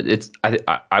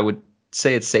I would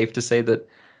say it's safe to say that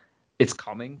it's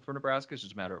coming for Nebraska. It's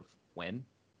just a matter of when.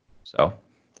 So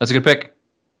that's a good pick.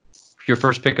 Your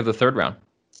first pick of the third round.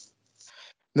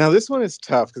 Now, this one is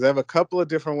tough because I have a couple of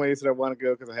different ways that I want to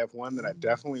go, because I have one that I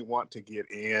definitely want to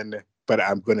get in, but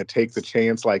I'm going to take the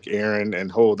chance like Aaron and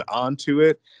hold on to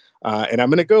it. And I'm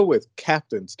going to go with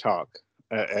Captain's Talk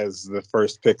as the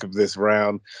first pick of this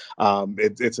round.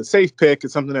 It's a safe pick.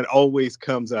 It's something that always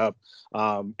comes up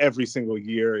every single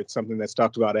year. It's something that's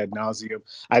talked about ad nauseum.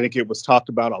 I think it was talked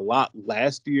about a lot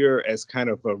last year as kind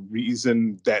of a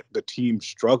reason that the team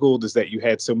struggled, is that you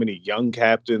had so many young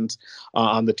captains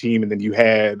on the team. And then you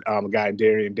had a guy,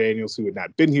 Darian Daniels, who had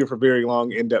not been here for very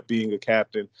long, end up being a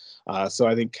captain. So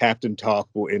I think Captain Talk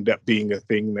will end up being a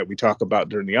thing that we talk about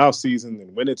during the offseason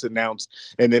and when it's announced,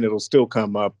 and then it'll still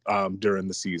come up during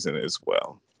the season as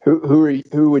well. Who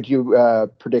would you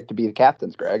predict to be the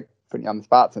captains, Greg? Putting you on the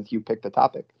spot since you picked the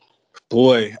topic.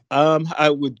 Boy, I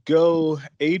would go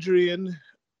Adrian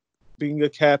being a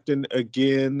captain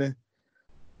again.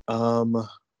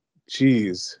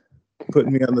 Geez,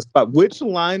 putting me on the spot. Which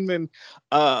lineman?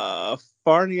 Farniak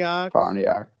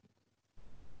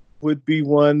would be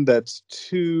one that's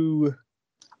two.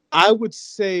 I would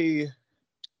say,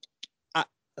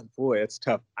 boy, it's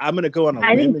tough. I'm going to go on a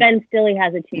I think Ben Stille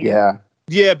has a chance.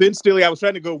 Yeah, Ben Stille. I was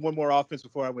trying to go one more offense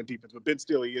before I went defense, but Ben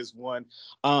Stille is one.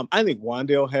 I think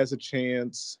Wandale has a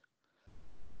chance.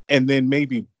 And then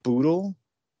maybe Boodle,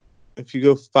 if you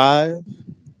go 5.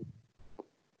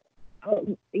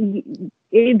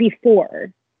 It'd be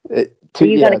 4.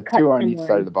 Two on each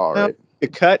side of the ball, right?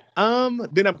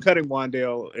 Then I'm cutting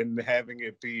Wandale and having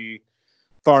it be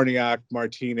Farniak,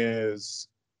 Martinez,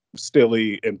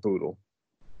 Stille, and Boodle.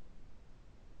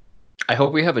 I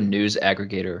hope we have a news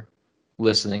aggregator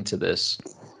listening to this.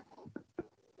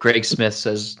 Greg Smith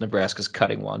says Nebraska's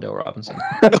cutting Wandale Robinson.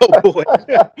 Oh, boy.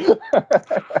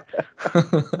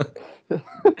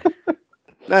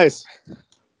 Nice.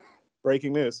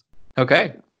 Breaking news.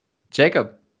 Okay.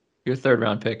 Jacob, your third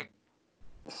round pick.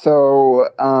 So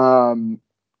I'm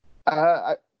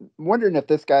wondering if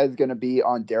this guy is going to be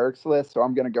on Derek's list. So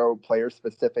I'm going to go player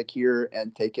specific here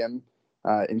and take him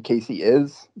in case he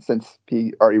is, since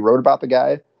he already wrote about the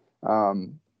guy.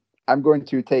 I'm going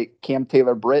to take Cam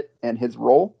Taylor-Britt and his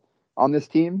role on this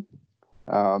team.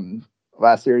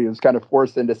 Last year, he was kind of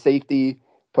forced into safety,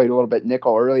 played a little bit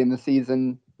nickel early in the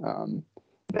season.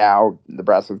 Now,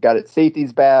 Nebraska's got its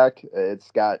safeties back.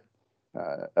 It's got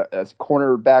a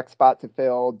cornerback spot to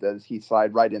fill. Does he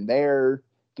slide right in there?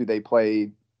 Do they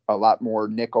play a lot more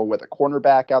nickel with a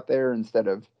cornerback out there instead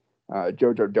of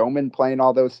JoJo Doman playing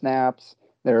all those snaps?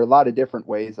 There are a lot of different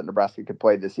ways that Nebraska could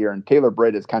play this year, and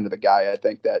Taylor-Britt is kind of the guy I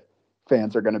think that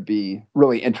fans are going to be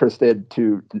really interested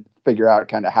to figure out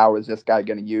kind of how is this guy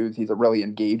going to use. He's a really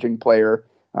engaging player,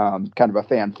 kind of a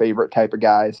fan favorite type of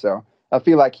guy. So I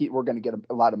feel like we're going to get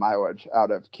a lot of mileage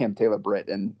out of Cam Taylor-Britt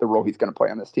and the role he's going to play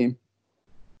on this team.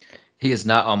 He is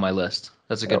not on my list.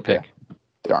 That's a good pick.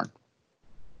 Darn.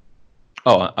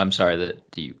 Oh, I'm sorry that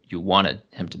you wanted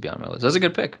him to be on my list. That's a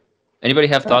good pick. Anybody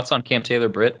have thoughts on Cam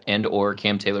Taylor-Britt and or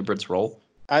Cam Taylor-Britt's role?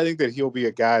 I think that he'll be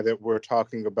a guy that we're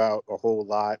talking about a whole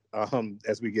lot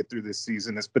as we get through this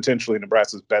season as potentially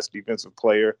Nebraska's best defensive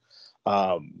player.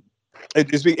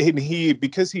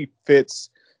 Because he fits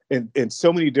in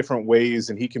so many different ways,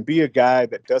 and he can be a guy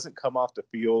that doesn't come off the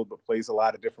field but plays a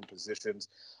lot of different positions.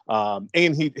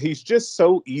 And he's just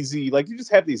so easy. Like, you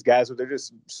just have these guys where they're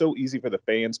just so easy for the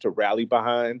fans to rally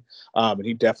behind, and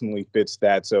he definitely fits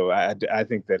that. So I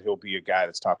think that he'll be a guy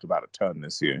that's talked about a ton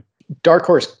this year. Dark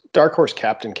horse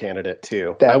captain candidate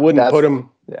too. I wouldn't put him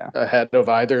ahead of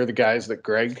either of the guys that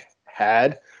Greg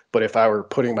had, But if I were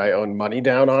putting my own money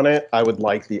down on it, I would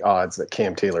like the odds that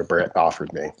Cam Taylor-Britt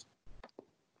offered me.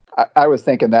 I was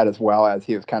thinking that as well as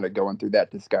he was kind of going through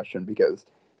that discussion, because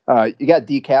you got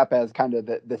DCap as kind of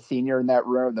the senior in that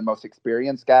room, the most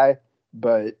experienced guy.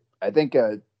 But I think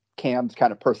Cam's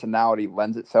kind of personality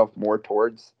lends itself more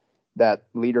towards that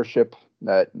leadership,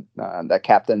 that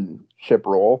captainship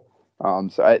role.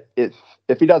 So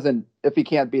if he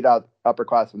can't beat out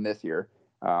upperclassmen this year,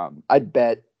 I'd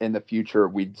bet in the future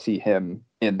we'd see him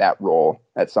in that role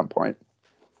at some point.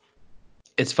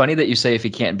 It's funny that you say if he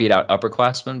can't beat out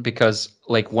upperclassmen, because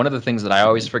like one of the things that I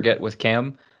always forget with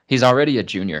Cam, he's already a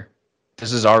junior.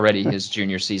 This is already his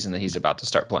junior season that he's about to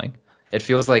start playing. It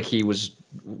feels like he was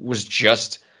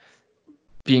just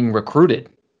being recruited,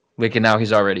 like, and now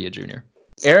he's already a junior.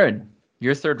 Aaron,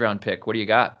 your third round pick, what do you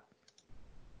got?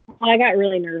 I got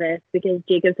really nervous because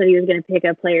Jacob said he was going to pick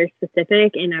a player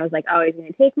specific, and I was like, oh, he's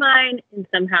going to take mine, and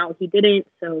somehow he didn't.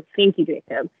 So thank you,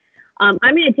 Jacob. I'm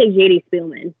going to take JD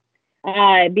Spielman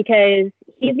because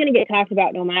he's going to get talked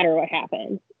about no matter what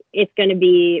happens. It's going to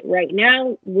be right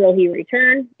now, will he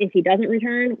return? If he doesn't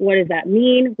return, what does that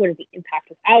mean? What is the impact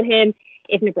without him?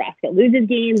 If Nebraska loses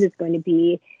games, it's going to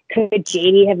be, could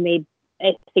JD have made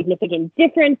a significant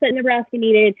difference that Nebraska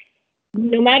needed?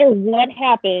 No matter what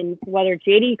happens, whether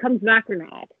JD comes back or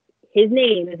not, his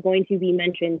name is going to be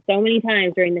mentioned so many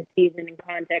times during the season in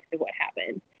context of what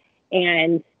happened.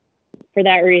 And for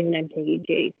that reason, I'm taking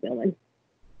JD Spielman.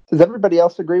 Does everybody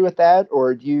else agree with that?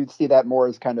 Or do you see that more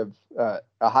as kind of a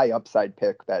high upside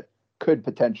pick that could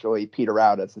potentially peter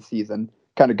out as the season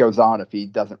kind of goes on if he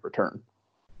doesn't return?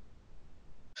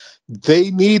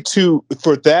 They need to,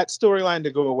 for that storyline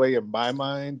to go away, in my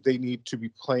mind, they need to be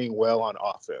playing well on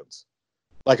offense.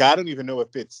 Like, I don't even know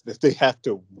if they have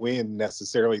to win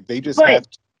necessarily. They just have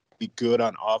to be good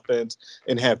on offense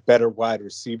and have better wide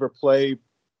receiver play.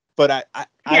 But I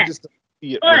just don't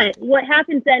see it. But what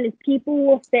happens then is people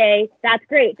will say, that's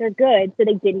great, they're good, so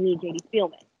they didn't need JD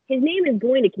Spielman. His name is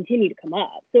going to continue to come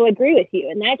up. So I agree with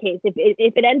you. In that case, if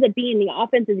it ends up being the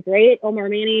offense is great, Omar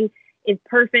Manning is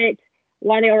perfect,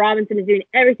 Wan'Dale Robinson is doing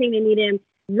everything they need him,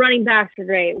 running backs are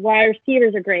great, wide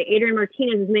receivers are great, Adrian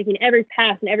Martinez is making every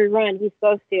pass and every run he's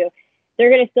supposed to, they're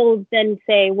going to still then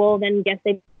say, well, then guess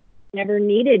they never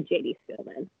needed JD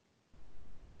Spielman.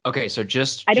 Okay, so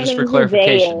just for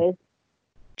clarification,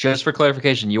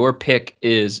 your pick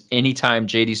is anytime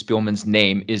JD Spielman's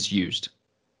name is used.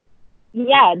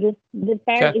 Yeah, just the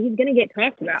fact he's going to get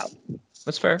talked about.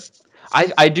 That's fair.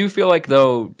 I do feel like,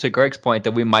 though, to Greg's point,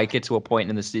 that we might get to a point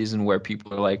in the season where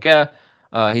people are like,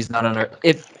 he's not on our.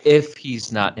 If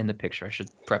he's not in the picture, I should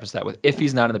preface that with, if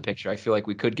he's not in the picture, I feel like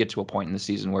we could get to a point in the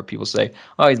season where people say,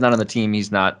 oh, he's not on the team,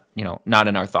 he's not, not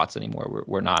in our thoughts anymore.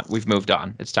 We're not. We've moved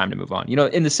on. It's time to move on.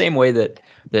 In the same way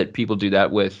that people do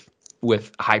that with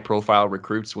high profile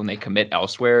recruits when they commit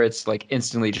elsewhere, it's like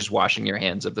instantly just washing your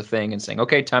hands of the thing and saying,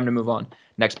 okay, time to move on.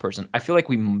 Next person. I feel like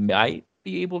we might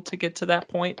be able to get to that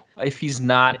point if he's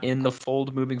not in the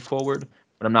fold moving forward,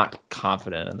 but I'm not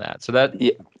confident in that. So that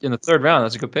in the third round,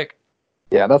 that's a good pick.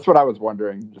 Yeah, that's what I was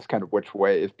wondering, just kind of which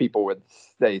way, if people would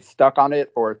stay stuck on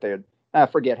it or if they'd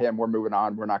forget him, we're moving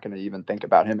on, we're not going to even think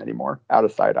about him anymore, out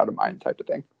of sight, out of mind type of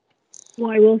thing. Well,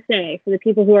 I will say, for the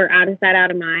people who are out of sight, out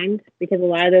of mind, because a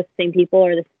lot of those same people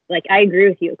are I agree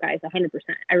with you guys 100%.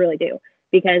 I really do.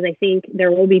 Because I think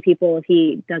there will be people, if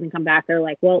he doesn't come back, they're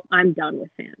like, well, I'm done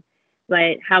with him.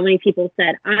 But how many people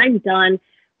said, I'm done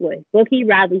with Bookie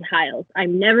Radley-Hiles.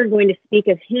 I'm never going to speak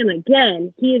of him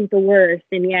again. He is the worst.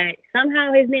 And yet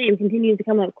somehow his name continues to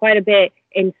come up quite a bit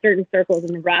in certain circles of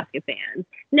Nebraska fans.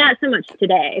 Not so much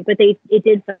today, but it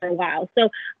did for a while. So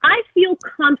I feel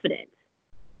confident.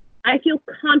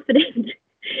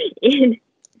 In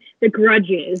the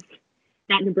grudges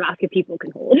that Nebraska people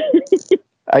can hold.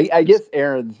 I guess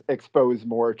Aaron's exposed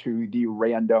more to the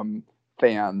random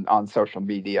fan on social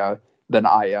media than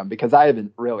I am, because I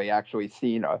haven't really actually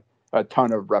seen a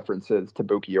ton of references to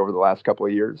Buki over the last couple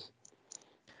of years.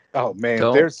 Oh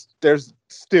man, there's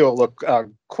still a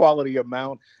quality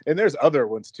amount, and there's other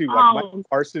ones too. Like Mike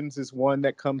Parsons is one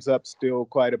that comes up still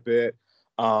quite a bit.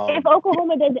 If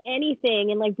Oklahoma does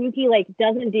anything and Buki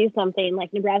doesn't do something,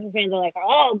 Nebraska fans are like,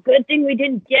 oh, good thing we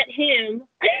didn't get him.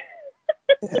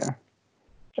 Yeah.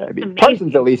 I mean,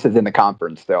 Parsons at least is in the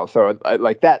conference still, so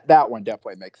that one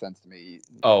definitely makes sense to me.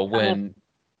 Oh, when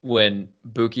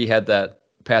Buki had that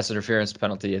pass interference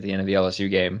penalty at the end of the LSU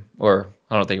game, or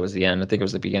I don't think it was the end, I think it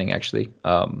was the beginning actually.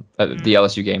 The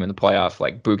LSU game in the playoff,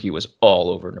 Buki was all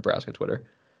over Nebraska Twitter.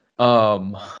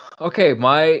 Okay,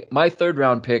 my third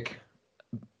round pick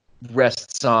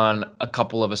rests on a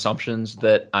couple of assumptions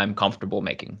that I'm comfortable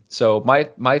making. So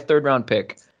my third round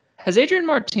pick Has Adrian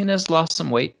Martinez lost some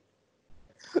weight?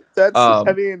 That's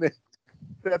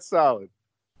that's solid.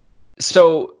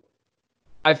 So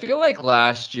I feel like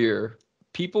last year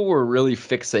people were really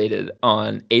fixated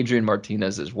on Adrian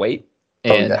Martinez's weight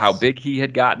and how big he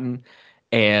had gotten,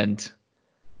 and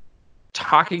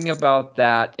talking about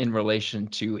that in relation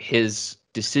to his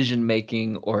decision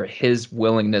making or his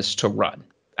willingness to run.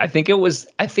 I think it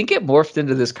morphed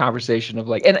into this conversation of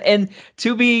like, and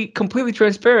to be completely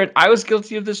transparent, I was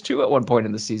guilty of this too at one point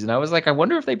in the season. I was like, I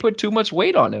wonder if they put too much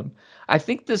weight on him. I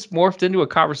think this morphed into a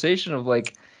conversation of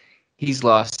like, he's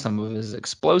lost some of his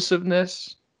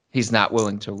explosiveness. He's not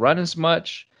willing to run as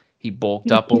much. He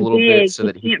bulked up a little bit so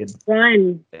that he could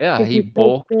run. Yeah, he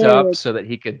bulked up so that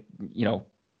he could,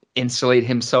 insulate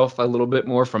himself a little bit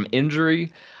more from injury.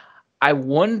 I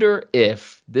wonder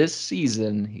if this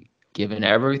season, given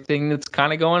everything that's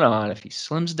kind of going on, if he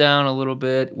slims down a little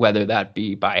bit, whether that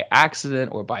be by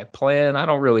accident or by plan, I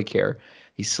don't really care.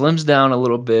 He slims down a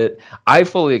little bit. I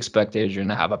fully expect Adrian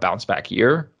to have a bounce back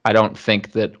year. I don't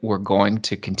think that we're going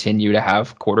to continue to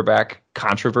have quarterback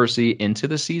controversy into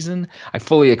the season. I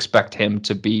fully expect him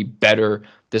to be better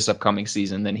this upcoming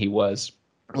season than he was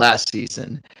last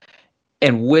season.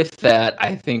 And with that,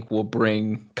 I think we'll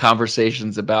bring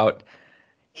conversations about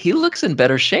he looks in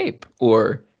better shape,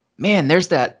 or man, there's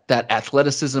that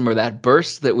athleticism or that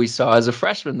burst that we saw as a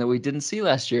freshman that we didn't see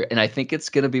last year. And I think it's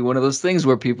going to be one of those things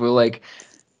where people are like,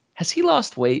 has he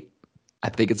lost weight? I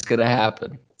think it's going to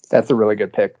happen. That's a really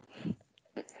good pick.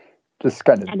 Just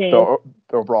kind of the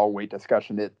overall weight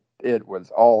discussion, it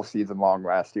was all season long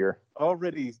last year.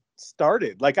 Already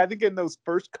started. Like, I think in those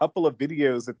first couple of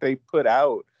videos that they put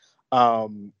out,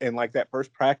 in like that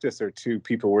first practice or two,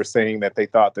 people were saying that they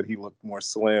thought that he looked more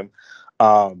slim.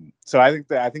 So I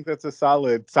think that's a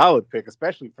solid pick,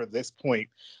 especially for this point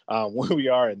where we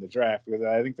are in the draft, because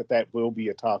I think that will be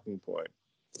a talking point.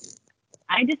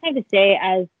 I just have to say,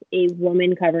 as a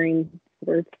woman covering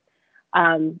sports,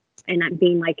 and not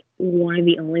being like one of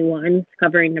the only ones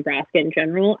covering Nebraska in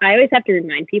general, I always have to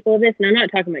remind people of this, and I'm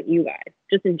not talking about you guys,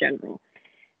 just in general.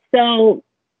 So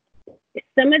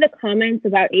some of the comments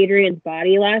about Adrian's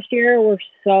body last year were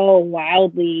so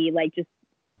wildly, like, just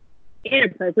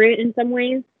inappropriate in some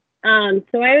ways.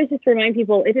 So I always just remind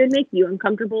people, if it would make you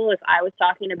uncomfortable if I was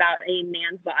talking about a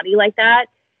man's body like that,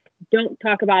 don't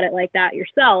talk about it like that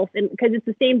yourself. And because it's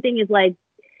the same thing as like,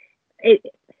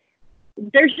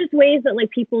 there's just ways that like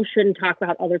people shouldn't talk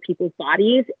about other people's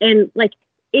bodies. And like,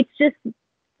 it's just,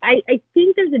 I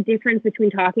think there's a difference between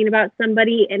talking about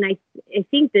somebody. And I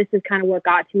think this is kind of what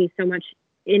got to me so much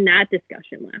in that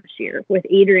discussion last year with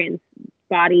Adrian's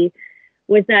body,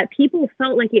 was that people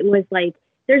felt like it was like,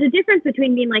 there's a difference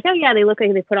between being like, oh yeah, they look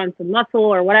like they put on some muscle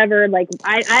or whatever. Like,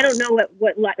 I don't know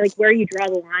what like where you draw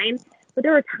the line, but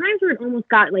there were times where it almost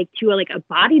got like to a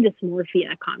body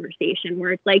dysmorphia conversation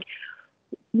where it's like,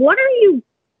 what are you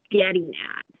getting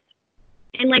at?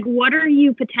 And like, what are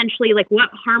you potentially, like, what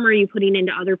harm are you putting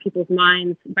into other people's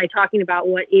minds by talking about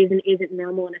what is and isn't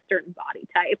normal in a certain body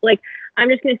type? Like, I'm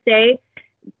just going to say,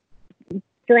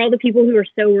 for all the people who are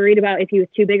so worried about if he was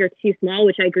too big or too small,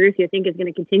 which I agree with you, I think is going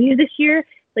to continue this year.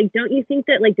 Like, don't you think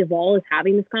that like Duvall is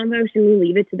having this convo? Should we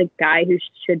leave it to the guy who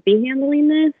should be handling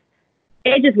this?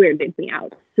 It just weirded me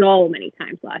out so many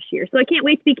times last year. So I can't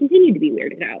wait to be continued to be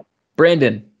weirded out.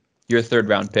 Brandon, your third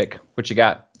round pick. What you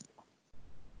got?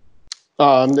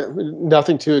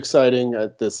 Nothing too exciting.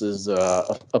 This is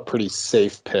a pretty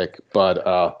safe pick, but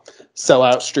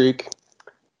sellout streak.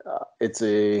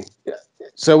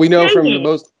 So we know from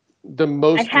the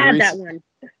most I had that one.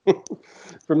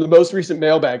 From the most recent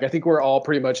mailbag, I think we're all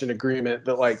pretty much in agreement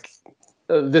that like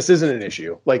this isn't an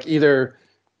issue. Like, either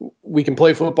we can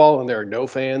play football and there are no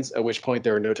fans, at which point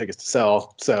there are no tickets to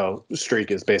sell. So the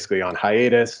streak is basically on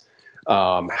hiatus.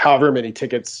 However many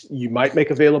tickets you might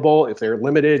make available, if they're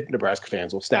limited, Nebraska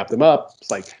fans will snap them up. It's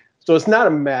like, so it's not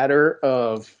a matter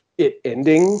of it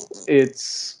ending.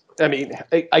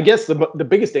 I guess the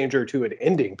biggest danger to it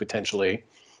ending potentially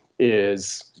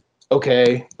is,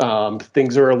 okay,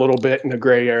 things are a little bit in a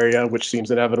gray area, which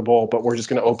seems inevitable, but we're just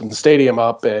going to open the stadium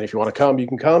up, and if you want to come, you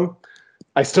can come.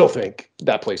 I still think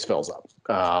that place fills up,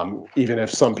 even if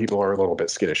some people are a little bit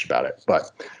skittish about it.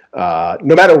 But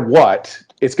no matter what,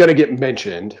 it's going to get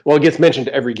mentioned. Well, it gets mentioned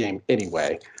every game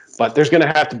anyway, but there's going to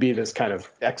have to be this kind of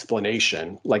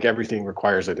explanation, like everything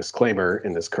requires a disclaimer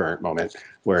in this current moment,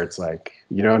 where it's like,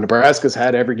 Nebraska's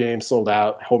had every game sold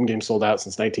out, home game sold out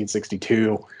since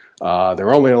 1962.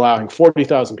 They're only allowing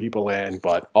 40,000 people in,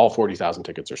 but all 40,000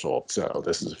 tickets are sold. So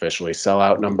this is officially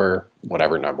sellout number,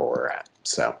 whatever number we're at.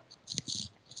 So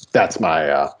that's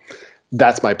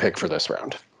my pick for this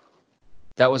round.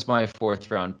 That was my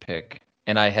fourth round pick.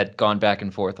 and I had gone back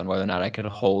and forth on whether or not I could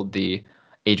hold the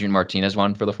Adrian Martinez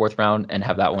one for the 4th round and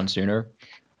have that one sooner.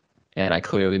 And I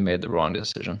clearly made the wrong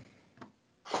decision.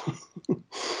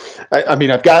 I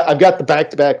mean, I've got the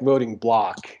back-to-back voting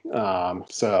block,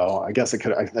 so I guess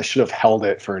I should have held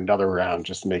it for another round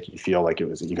just to make you feel like it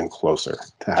was even closer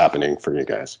to happening for you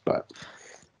guys. But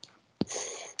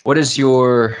what is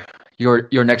your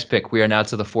next pick? We are now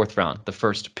to the 4th round, the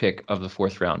first pick of the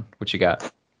 4th round. What you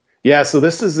got? Yeah, so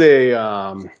this is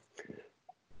a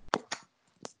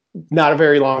not a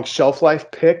very long shelf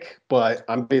life pick, but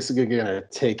I'm basically going to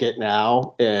take it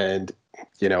now and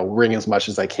wring as much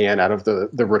as I can out of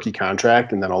the rookie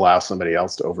contract, and then allow somebody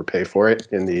else to overpay for it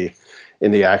in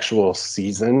the actual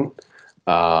season.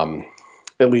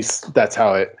 At least that's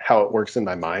how it works in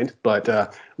my mind.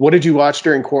 But what did you watch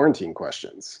during quarantine?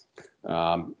 Questions.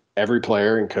 Every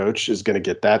player and coach is going to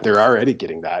get that. They're already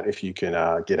getting that if you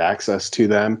can get access to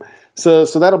them. So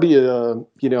that'll be a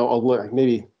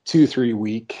maybe 2-3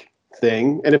 week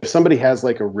thing. And if somebody has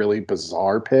like a really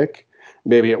bizarre pick,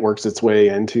 maybe it works its way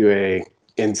into a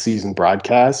in-season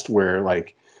broadcast where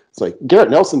it's like Garrett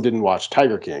Nelson didn't watch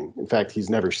Tiger King. In fact, he's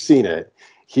never seen it.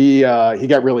 He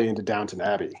got really into Downton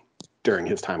Abbey during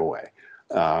his time away.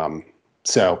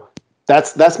 So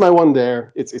that's my one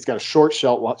there. It's got a short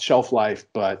shelf life,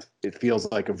 but it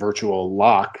feels like a virtual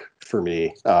lock for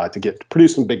me to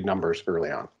produce some big numbers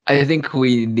early on. I think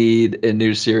we need a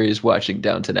new series watching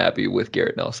Downton Abbey with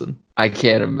Garrett Nelson. I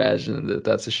can't imagine that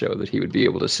that's a show that he would be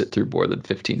able to sit through more than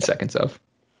 15 seconds of.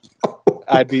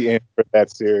 I'd be in for that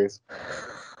series.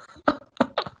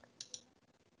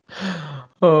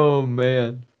 Oh,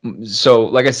 man. So,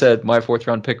 like I said, my 4th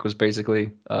round pick was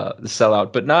basically the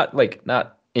sellout, but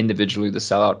not individually the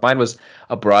sellout. Mine was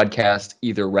a broadcast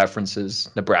either references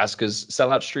Nebraska's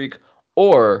sellout streak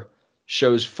or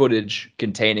shows footage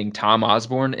containing Tom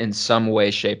Osborne in some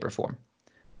way, shape, or form.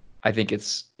 I think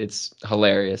it's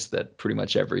hilarious that pretty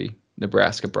much every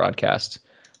Nebraska broadcast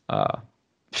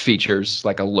features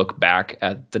like a look back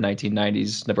at the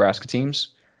 1990s Nebraska teams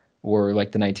or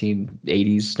like the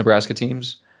 1980s Nebraska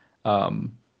teams,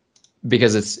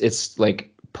 because it's like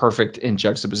perfect in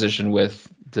juxtaposition with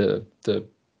the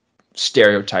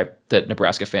stereotype that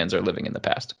Nebraska fans are living in the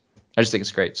past. I just think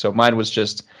it's great. So mine was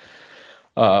just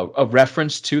a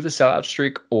reference to the sellout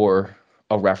streak or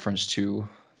a reference to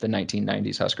the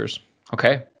 1990s Huskers.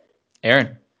 Okay,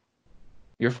 Aaron,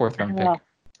 your 4th round pick.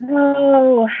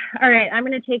 Oh, all right. I'm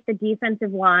going to take the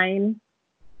defensive line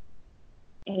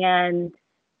and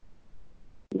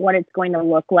what it's going to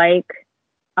look like.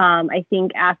 I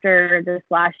think after this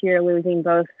last year, losing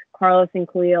both Carlos and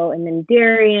Khalil and then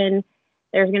Darian,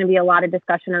 there's going to be a lot of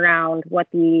discussion around what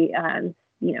the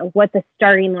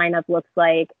starting lineup looks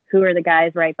like. Who are the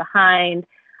guys right behind?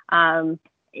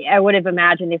 I would have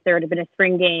imagined if there would have been a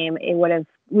spring game,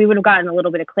 we would have gotten a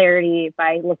little bit of clarity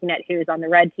by looking at who's on the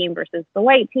red team versus the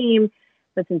white team.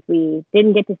 But since we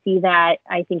didn't get to see that,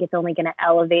 I think it's only going to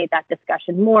elevate that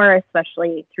discussion more,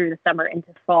 especially through the summer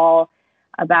into fall,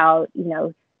 about,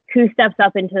 who steps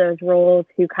up into those roles,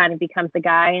 who kind of becomes the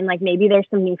guy. And maybe there's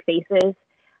some new faces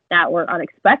that were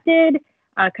unexpected.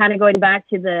 Kind of going back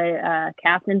to the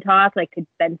captain talk, could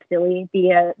Ben Stille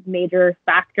be a major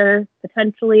factor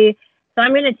potentially? So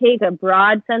I'm going to take a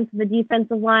broad sense of the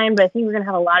defensive line, but I think we're going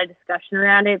to have a lot of discussion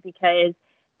around it because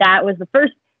that was the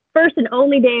first and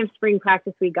only day of spring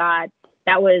practice we got.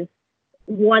 That was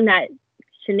one that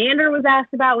Shenander was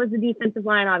asked about, was the defensive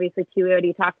line. Obviously,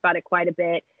 Tuioti talked about it quite a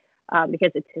bit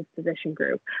because it's his position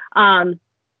group. But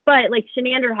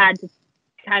Shenander had to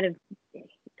kind of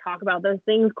talk about those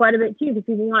things quite a bit too, because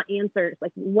people want answers.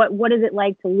 What is it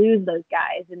like to lose those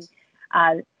guys?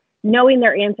 And knowing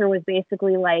their answer was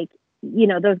basically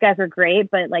those guys are great,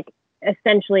 but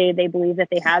essentially they believe that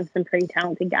they have some pretty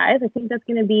talented guys. I think it's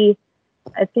going to be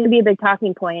a big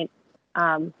talking point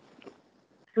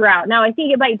throughout. Now, I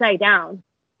think it might die down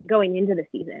going into the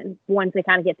season once they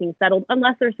kind of get things settled,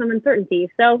 unless there's some uncertainty.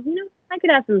 So, I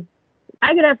could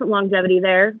have some longevity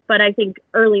there, but I think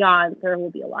early on there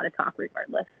will be a lot of talk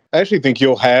regardless. I actually think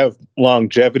you'll have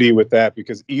longevity with that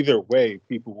because either way,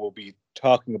 people will be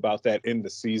talking about that in the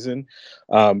season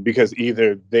because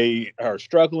either they are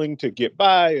struggling to get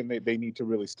by and they need to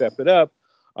really step it up.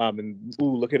 And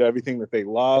look at everything that they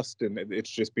lost, and it's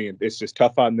just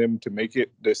tough on them to make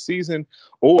it this season.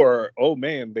 Or, oh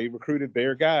man, they recruited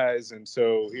their guys, and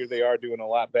so here they are doing a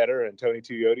lot better. And Tony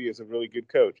Tuioti is a really good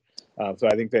coach. So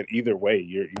I think that either way,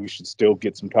 you should still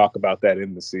get some talk about that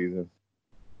in the season.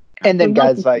 And then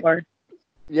guys like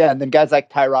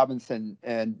Ty Robinson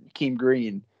and Keem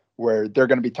Green, where they're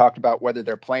going to be talked about whether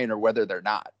they're playing or whether they're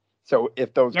not. So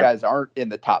if those guys aren't in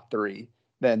the top 3,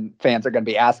 then fans are going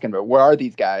to be asking, but where are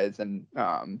these guys? And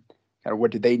kind of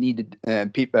what do they need to,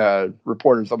 and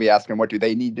reporters will be asking, what do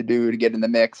they need to do to get in the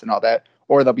mix and all that,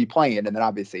 or they'll be playing. And then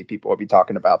obviously people will be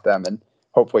talking about them and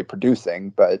hopefully producing.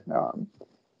 But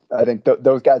I think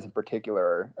those guys in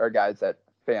particular are guys that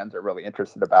fans are really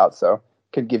interested about. So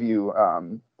can give you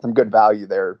some good value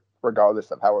there,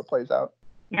 regardless of how it plays out.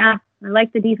 Yeah, I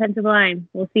like the defensive line.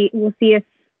 We'll see if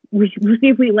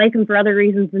we like them for other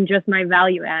reasons than just my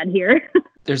value add here.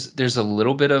 There's a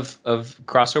little bit of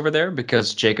crossover there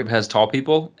because Jacob has tall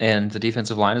people and the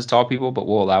defensive line is tall people, but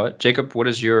we'll allow it. Jacob, what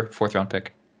is your 4th round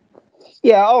pick?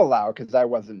 Yeah, I'll allow, because I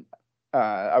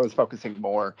was focusing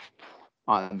more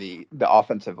on the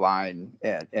offensive line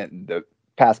and the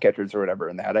pass catchers or whatever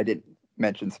in that. I didn't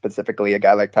mention specifically a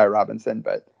guy like Ty Robinson,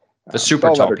 but the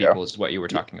super tall people is what you were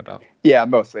talking about. Yeah,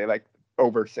 mostly like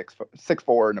over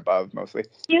 6'4" and above, mostly.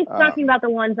 He was talking about the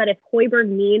ones that if Hoiberg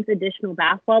needs additional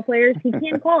basketball players, he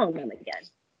can call on them again.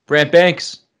 Brant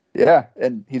Banks. Yeah,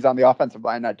 and he's on the offensive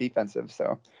line, not defensive.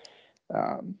 So,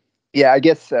 yeah, I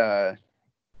guess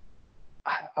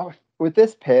with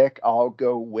this pick, I'll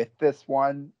go with this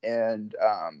one and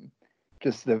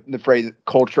just the phrase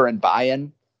culture and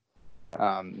buy-in,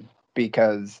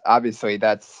 because obviously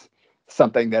that's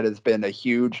something that has been a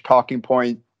huge talking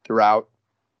point throughout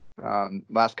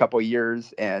last couple of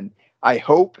years. And I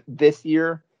hope this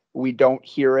year we don't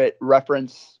hear it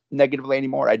referenced negatively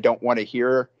anymore. I don't want to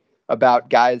hear about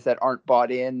guys that aren't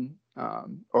bought in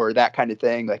or that kind of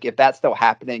thing. Like if that's still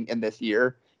happening in this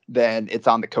year, then it's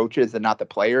on the coaches and not the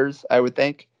players, I would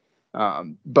think.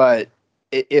 But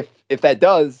if that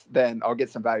does, then I'll get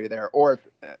some value there. Or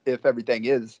if everything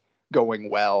is going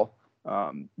well,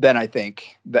 then I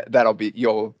think that'll be,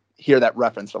 you'll hear that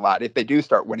referenced a lot. If they do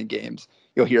start winning games,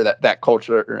 you'll hear that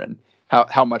culture and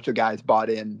how much the guys bought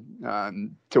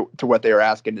in to what they were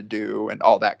asking to do and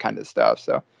all that kind of stuff.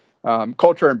 So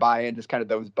culture and buy-in, just kind of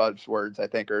those buzzwords, I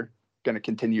think are going to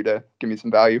continue to give me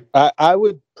some value. I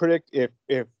would predict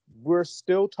if we're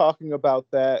still talking about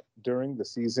that during the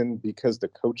season because the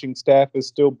coaching staff is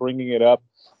still bringing it up,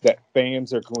 that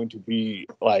fans are going to be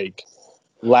like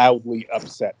loudly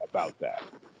upset about that.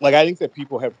 Like, I think that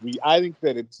people have, I think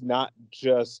that it's not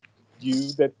just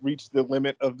you that reached the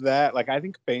limit of that. Like, I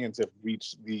think fans have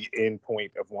reached the end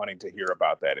point of wanting to hear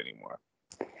about that anymore.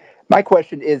 My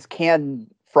question is, can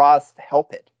Frost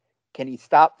help it? Can he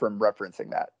stop from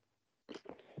referencing that?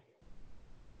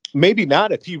 Maybe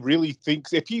not if he really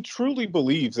thinks, if he truly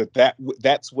believes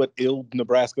that's what ailed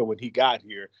Nebraska when he got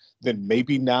here, then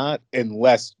maybe not,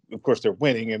 unless, of course, they're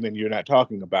winning and then you're not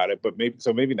talking about it. But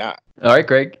maybe not. All right,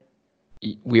 Greg,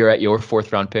 we are at your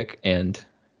 4th round pick, and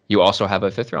you also have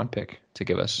a 5th round pick to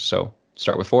give us. So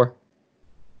start with 4.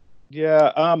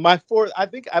 Yeah, my 4th, I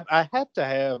think I have to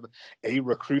have a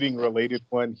recruiting related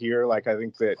one here. Like, I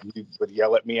think that you would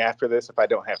yell at me after this if I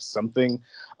don't have something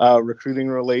recruiting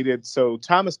related. So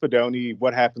Thomas Fidone,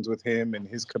 what happens with him and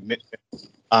his commitment?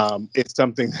 It's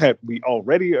something that we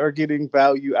already are getting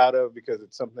value out of because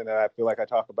it's something that I feel like I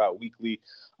talk about weekly.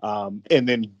 And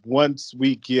then once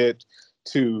we get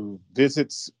to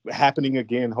visits happening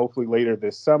again, hopefully later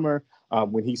this summer,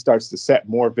 when he starts to set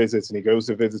more visits and he goes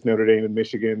to visit Notre Dame and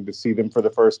Michigan to see them for the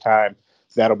first time,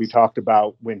 that'll be talked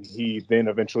about when he then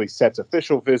eventually sets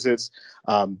official visits.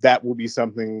 That will be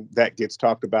something that gets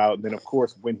talked about. And then, of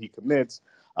course, when he commits,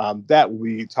 that will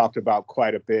be talked about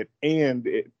quite a bit. And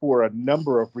for a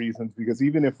number of reasons, because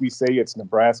even if we say it's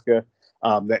Nebraska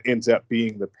that ends up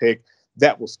being the pick,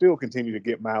 that will still continue to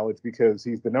get mileage because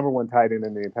he's the number 1 tight end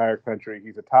in the entire country.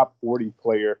 He's a top 40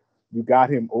 player. You got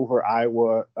him over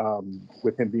Iowa,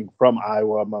 with him being from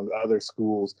Iowa, among other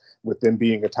schools, with them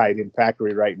being a tight end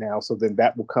factory right now. So then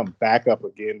that will come back up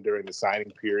again during the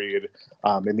signing period,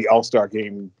 in the All-Star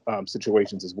game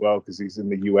situations as well, because he's in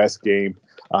the U.S. game.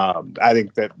 I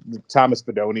think that Thomas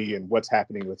Fidone and what's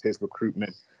happening with his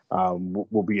recruitment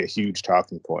will be a huge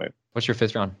talking point. What's your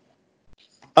 5th round?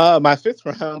 My 5th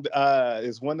round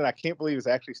is one that I can't believe is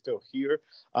actually still here,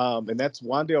 and that's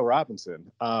Wan'Dale Robinson.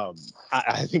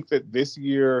 I think that this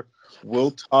year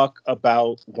we'll talk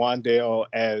about Wan'Dale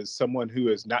as someone who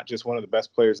is not just one of the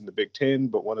best players in the Big Ten,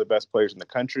 but one of the best players in the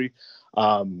country,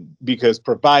 because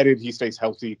provided he stays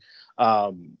healthy,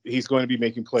 he's going to be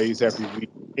making plays every week.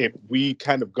 If we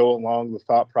kind of go along the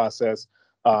thought process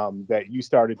that you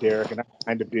started, Derek, and I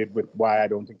kind of did with why I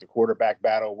don't think the quarterback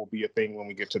battle will be a thing when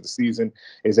we get to the season,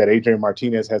 is that Adrian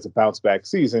Martinez has a bounce-back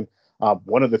season.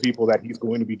 One of the people that he's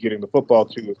going to be getting the football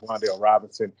to is Wan'Dale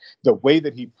Robinson. The way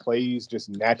that he plays just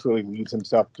naturally leads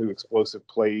himself to explosive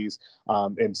plays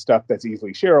and stuff that's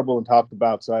easily shareable and talked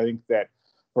about. So I think that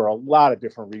for a lot of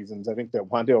different reasons. I think that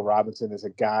Wan'Dale Robinson is a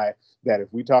guy that if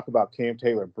we talk about Cam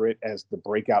Taylor-Britt as the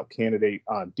breakout candidate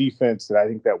on defense, that I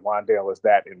think that Wan'Dale is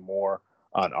that and more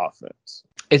on offense.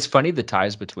 It's funny the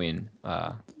ties between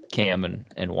Cam and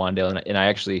Wan'Dale, and I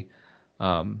actually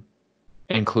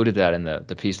included that in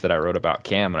the piece that I wrote about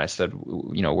Cam, and I said,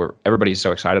 everybody's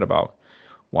so excited about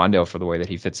Wan'Dale for the way that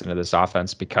he fits into this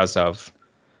offense because of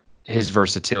his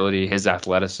versatility, his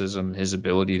athleticism, his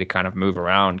ability to kind of move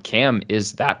around. Cam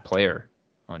is that player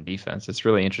on defense. It's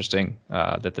really interesting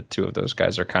that the two of those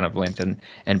guys are kind of linked,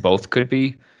 and both could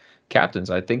be captains.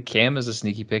 I think Cam is a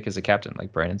sneaky pick as a captain,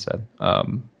 like Brandon said.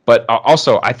 But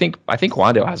also, I think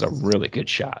Wan'Dale has a really good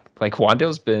shot. Like,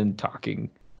 Wan'Dale's been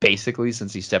talking basically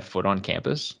since he stepped foot on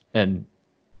campus, and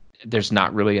there's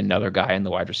not really another guy in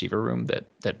the wide receiver room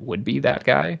that would be that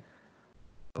guy.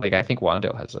 Like, I think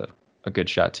Wan'Dale has a good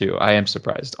shot too. I am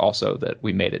surprised also that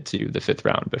we made it to the 5th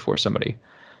round before somebody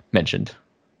mentioned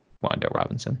Wan'Dale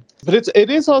Robinson. But it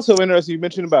is also interesting. You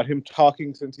mentioned about him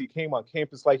talking since he came on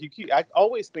campus. Like, I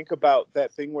always think about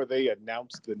that thing where they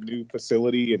announced the new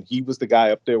facility and he was the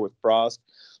guy up there with Frost.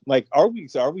 Like, are we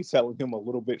selling him a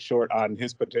little bit short on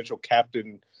his potential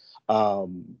captain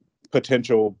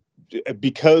potential,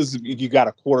 because you got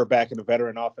a quarterback and a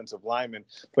veteran offensive lineman,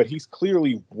 but he's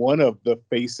clearly one of the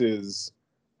faces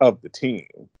of the team.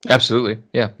 Absolutely.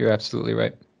 Yeah, you're absolutely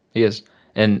right. He is.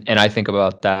 And I think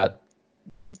about that,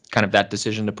 kind of that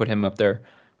decision to put him up there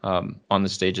on the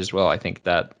stage as well. I think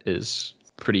that is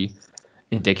pretty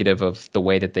indicative of the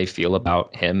way that they feel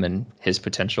about him and his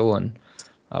potential and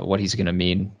what he's going to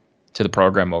mean to the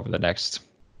program over the next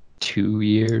 2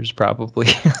 years, probably.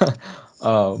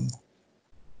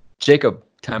 Jacob,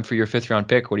 time for your 5th round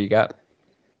pick. What do you got?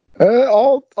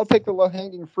 I'll take the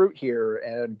low-hanging fruit here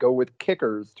and go with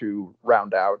kickers to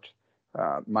round out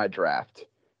my draft.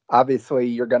 Obviously,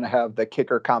 you're going to have the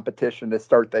kicker competition to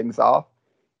start things off,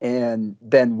 and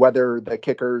then whether the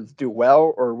kickers do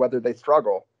well or whether they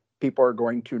struggle, people are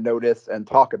going to notice and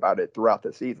talk about it throughout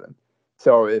the season.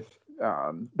 So if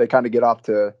they kind of get off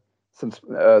to some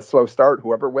slow start,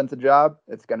 whoever wins the job,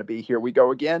 it's going to be here we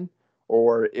go again.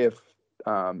 Or if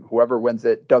whoever wins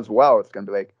it does well, it's going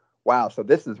to be like, wow, so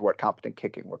this is what competent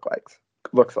kicking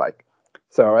looks like.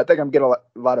 So I think I'm getting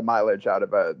a lot of mileage out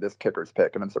of this kicker's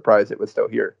pick, and I'm surprised it was still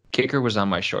here. Kicker was on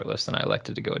my short list, and I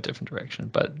elected to go a different direction,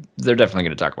 but they're definitely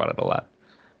going to talk about it a lot.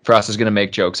 Frost is going to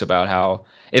make jokes about how,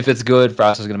 if it's good,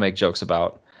 Frost is going to make jokes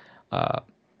about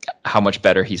how much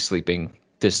better he's sleeping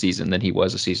this season than he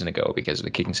was a season ago because of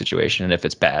the kicking situation. And if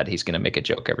it's bad, he's going to make a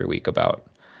joke every week about,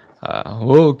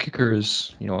 kicker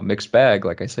is, a mixed bag,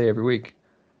 like I say every week.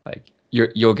 Like,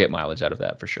 you'll get mileage out of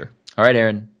that for sure. All right,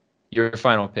 Aaron, your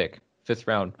final pick, 5th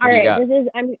round. All right,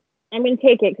 I'm going to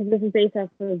take it because this is based off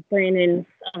of Brandon's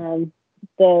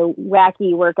the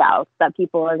wacky workouts that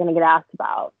people are going to get asked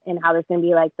about, and how there's going to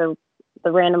be like the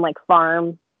random like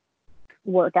farm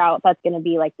workout that's going to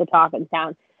be like the talk in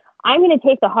town. I'm going to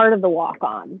take the heart of the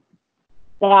walk-on,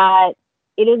 that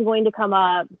it is going to come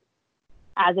up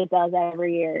as it does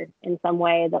every year in some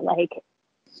way, that like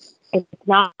it's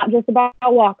not just about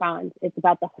walk-ons, it's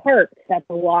about the heart that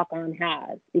the walk-on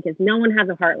has, because no one has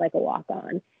a heart like a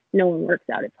walk-on. No one works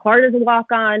out as hard as a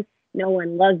walk-on. No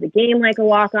one loves the game like a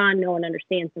walk-on. No one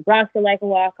understands Nebraska like a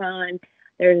walk-on.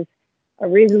 There's a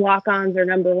reason walk-ons are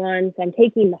number one. So I'm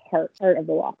taking the heart of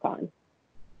the walk-on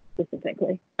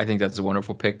specifically. I think that's a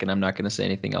wonderful pick, and I'm not going to say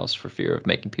anything else for fear of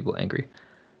making people angry.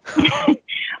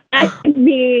 I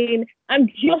mean, I'm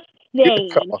just saying,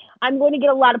 I'm going to get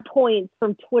a lot of points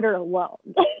from Twitter alone.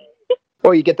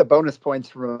 Well, you get the bonus points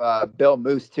from Bill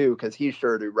Moose, too, because he's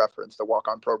sure to reference the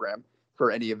walk-on program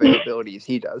for any availabilities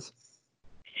he does.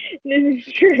 This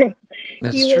is true.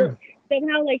 That's true.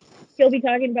 Somehow, like, he'll be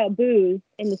talking about booze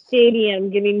in the stadium,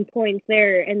 giving points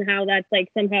there, and how that's,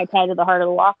 like, somehow tied to the heart of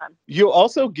the walk-on. You'll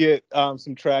also get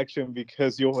some traction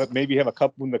because you'll maybe have a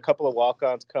couple of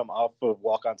walk-ons come off of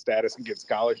walk-on status and get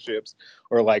scholarships,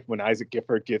 or like when Isaac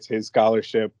Gifford gets his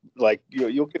scholarship, like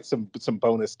you'll get some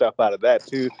bonus stuff out of that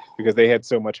too, because they had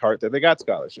so much heart that they got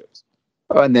scholarships.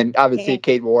 Oh, and then obviously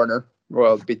Cade Warner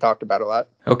will be talked about a lot.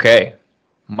 Okay,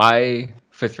 my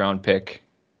 5th round pick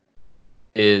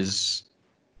is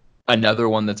another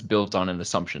one that's built on an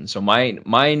assumption. So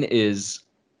mine is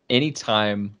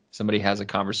anytime somebody has a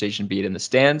conversation, be it in the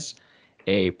stands,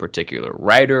 a particular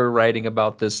writer writing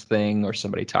about this thing, or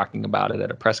somebody talking about it at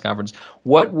a press conference,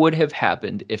 what would have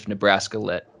happened if Nebraska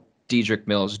let Dedrick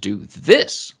Mills do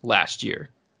this last year?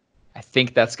 I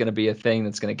think that's going to be a thing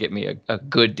that's going to get me a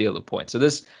good deal of points. So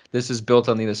this is built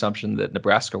on the assumption that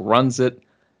Nebraska runs it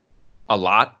a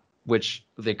lot, which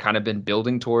they've kind of been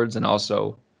building towards, and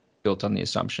also built on the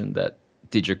assumption that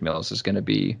Dedrick Mills is going to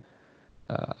be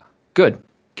good.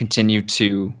 Continue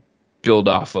to build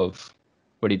off of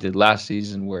what he did last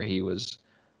season, where he was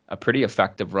a pretty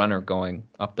effective runner going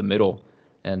up the middle,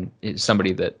 and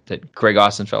somebody that Greg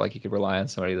Austin felt like he could rely on,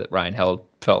 somebody that Ryan Held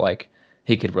felt like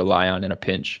he could rely on in a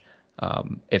pinch.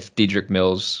 If Dedrick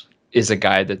Mills is a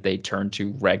guy that they turn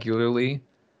to regularly,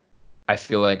 I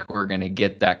feel like we're going to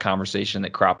get that conversation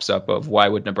that crops up of why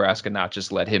would Nebraska not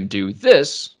just let him do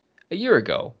this a year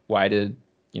ago? Why did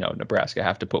Nebraska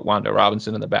have to put Wando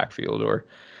Robinson in the backfield or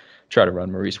try to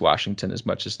run Maurice Washington as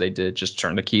much as they did? Just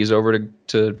turn the keys over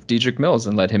to Dedrick Mills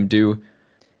and let him do,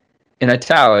 in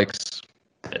italics,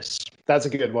 this. That's a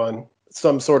good one.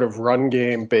 Some sort of run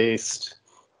game based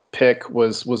pick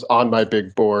was on my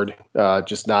big board,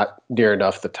 just not near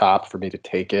enough the top for me to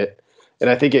take it. And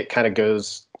I think it kind of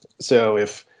goes, so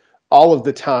if all of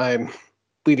the time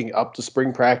leading up to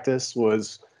spring practice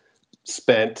was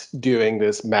spent doing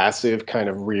this massive kind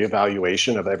of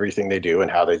reevaluation of everything they do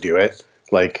and how they do it,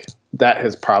 like that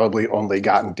has probably only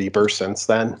gotten deeper since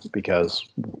then, because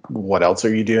what else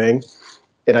are you doing?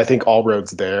 And I think all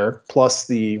roads there, plus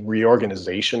the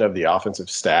reorganization of the offensive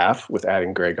staff with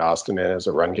adding Greg Austin in as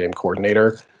a run game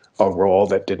coordinator, a role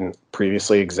that didn't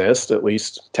previously exist, at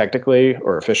least technically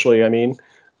or officially, I mean.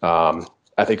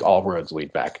 I think all roads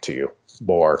lead back to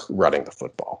more running the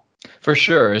football. For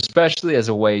sure, especially as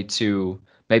a way to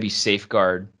maybe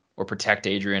safeguard or protect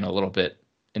Adrian a little bit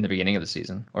in the beginning of the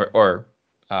season, or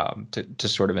to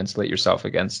sort of insulate yourself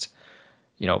against,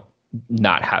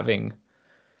 not having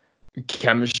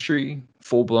chemistry,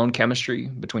 full-blown chemistry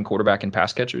between quarterback and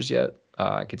pass catchers yet.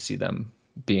 I could see them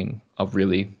being a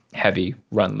really heavy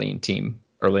run-lean team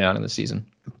early on in the season.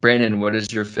 Brandon, what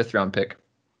is your 5th-round pick?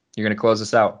 You're going to close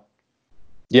us out.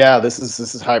 Yeah, this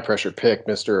is high pressure pick,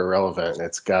 Mr. Irrelevant.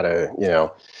 It's got to,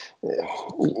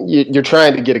 you're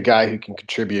trying to get a guy who can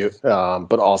contribute,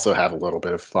 but also have a little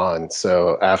bit of fun.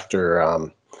 So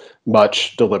after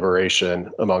much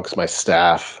deliberation amongst my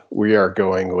staff, we are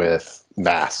going with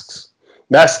masks.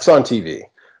 Masks on TV.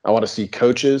 I want to see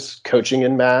coaches coaching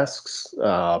in masks.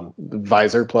 The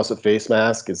visor plus a face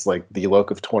mask is like the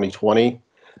look of 2020.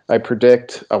 I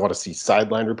predict. I want to see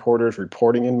sideline reporters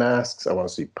reporting in masks. I want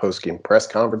to see post-game press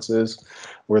conferences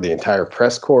where the entire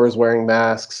press corps is wearing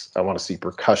masks. I want to see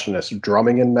percussionists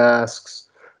drumming in masks.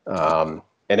 And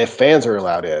if fans are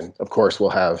allowed in, of course, we'll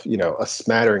have, a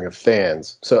smattering of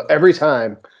fans. So every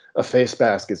time a face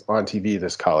mask is on TV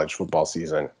this college football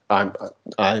season, I'm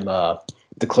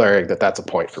declaring that that's a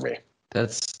point for me.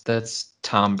 That's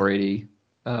Tom Brady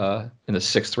in the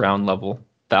 6th round level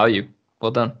value.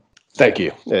 Well done. Thank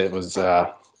you. It was.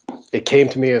 It came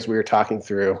to me as we were talking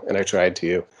through, and I tried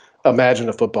to imagine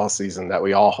a football season that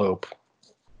we all hope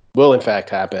will in fact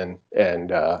happen,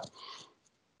 and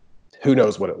who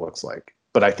knows what it looks like.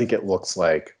 But I think it looks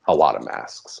like a lot of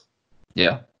masks.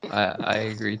 Yeah, I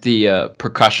agree. The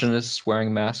percussionists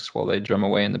wearing masks while they drum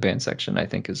away in the band section, I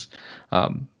think, is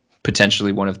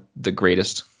potentially one of the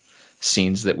greatest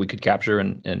scenes that we could capture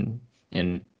in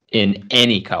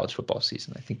any college football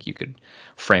season. I think you could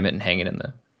frame it and hang it in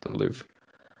the Louvre.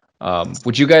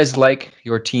 Would you guys like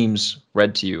your teams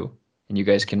read to you, and you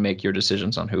guys can make your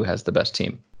decisions on who has the best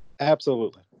team?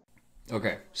 Absolutely.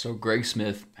 Okay, so Greg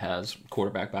Smith has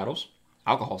quarterback battles,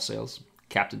 alcohol sales,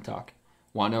 captain talk,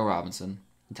 Wando Robinson,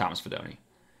 and Thomas Fidone.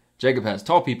 Jacob has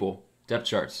tall people, depth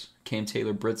charts, Cam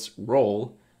Taylor-Britt's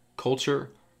role,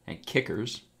 culture, and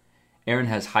kickers. Aaron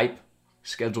has hype,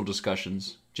 schedule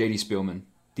discussions, J.D. Spielman,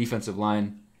 defensive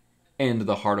line, and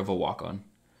the heart of a walk-on.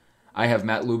 I have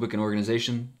Matt Lubick and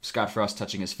organization, Scott Frost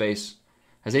touching his face.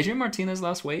 Has Adrian Martinez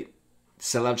lost weight?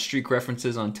 Sellout streak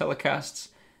references on telecasts,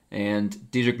 and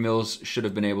Dedrick Mills should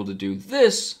have been able to do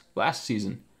this last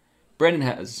season. Brandon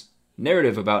has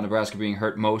narrative about Nebraska being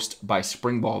hurt most by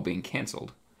spring ball being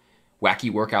canceled.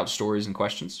 Wacky workout stories and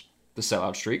questions, the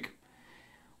sellout streak.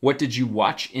 What did you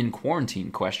watch in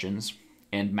quarantine questions,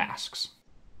 and masks.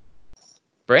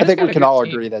 I think we can all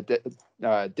agree that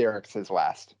Derek's his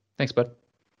last. Thanks, bud.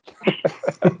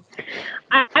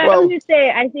 I was going to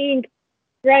say, I think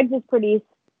Greg's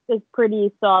is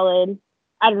pretty solid.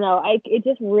 I don't know. It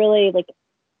just really,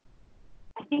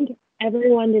 I think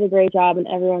everyone did a great job and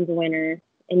everyone's a winner,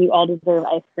 and you all deserve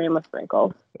ice cream with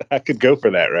sprinkles. I could go for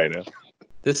that right now.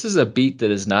 This is a beat that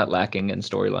is not lacking in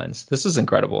storylines. This is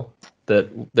incredible. That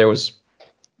there was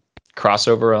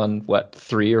crossover on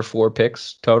 3 or 4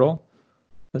 picks total.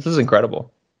 This is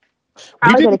incredible.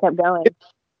 I could have kept going.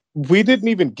 We didn't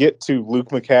even get to Luke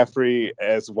McCaffrey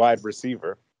as wide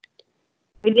receiver.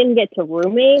 We didn't get to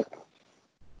roommate.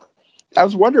 I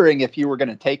was wondering if you were going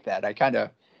to take that.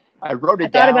 I wrote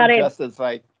it down just as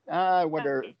I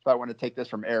wonder if I want to take this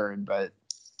from Aaron, but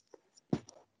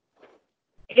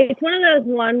it's one of those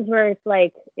ones where it's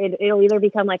like it'll either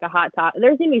become like a hot topic.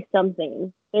 There's gonna be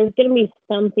something. There's gonna be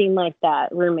something like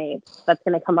that, roommates, that's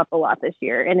gonna come up a lot this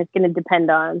year, and it's gonna depend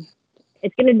on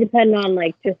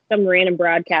like just some random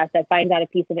broadcast that finds out a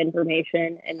piece of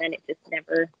information, and then it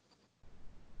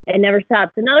never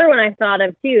stops. Another one I thought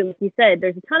of too, like you said,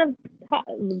 there's a ton of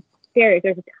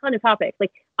topics.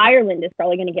 Like Ireland is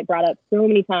probably gonna get brought up so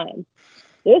many times.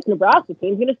 This Nebraska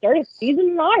team's gonna start a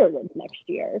season in Ireland next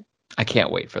year. I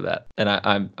can't wait for that, and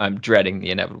I'm dreading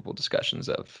the inevitable discussions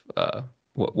of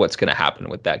what's going to happen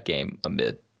with that game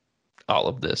amid all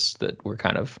of this that we're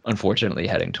kind of unfortunately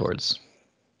heading towards.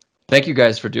 Thank you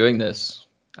guys for doing this.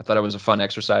 I thought it was a fun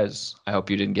exercise. I hope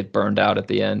you didn't get burned out at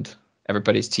the end.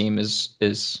 Everybody's team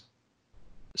is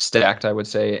stacked, I would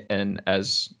say, and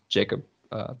as Jacob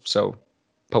so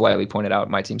politely pointed out,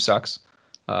 my team sucks.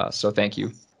 So thank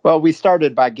you. Well, we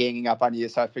started by ganging up on you,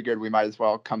 so I figured we might as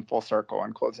well come full circle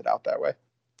and close it out that way.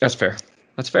 That's fair.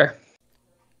 That's fair.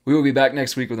 We will be back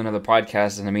next week with another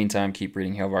podcast. In the meantime, keep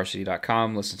reading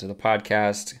HailVarsity.com. Listen to the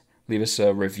podcast. Leave us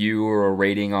a review or a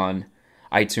rating on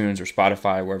iTunes or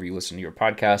Spotify, wherever you listen to your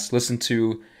podcast. Listen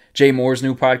to Jay Moore's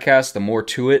new podcast, the More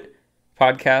To It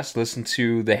podcast. Listen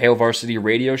to the Hail Varsity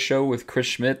radio show with Chris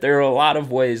Schmidt. There are a lot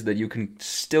of ways that you can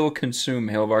still consume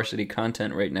Hail Varsity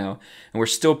content right now. And we're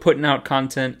still putting out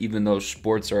content, even though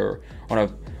sports are on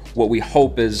what we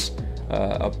hope is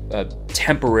a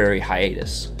temporary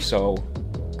hiatus. So,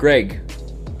 Greg,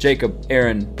 Jacob,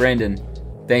 Aaron, Brandon,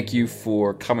 thank you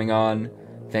for coming on.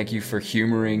 Thank you for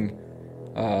humoring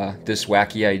this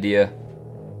wacky idea.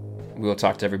 We'll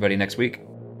talk to everybody next week.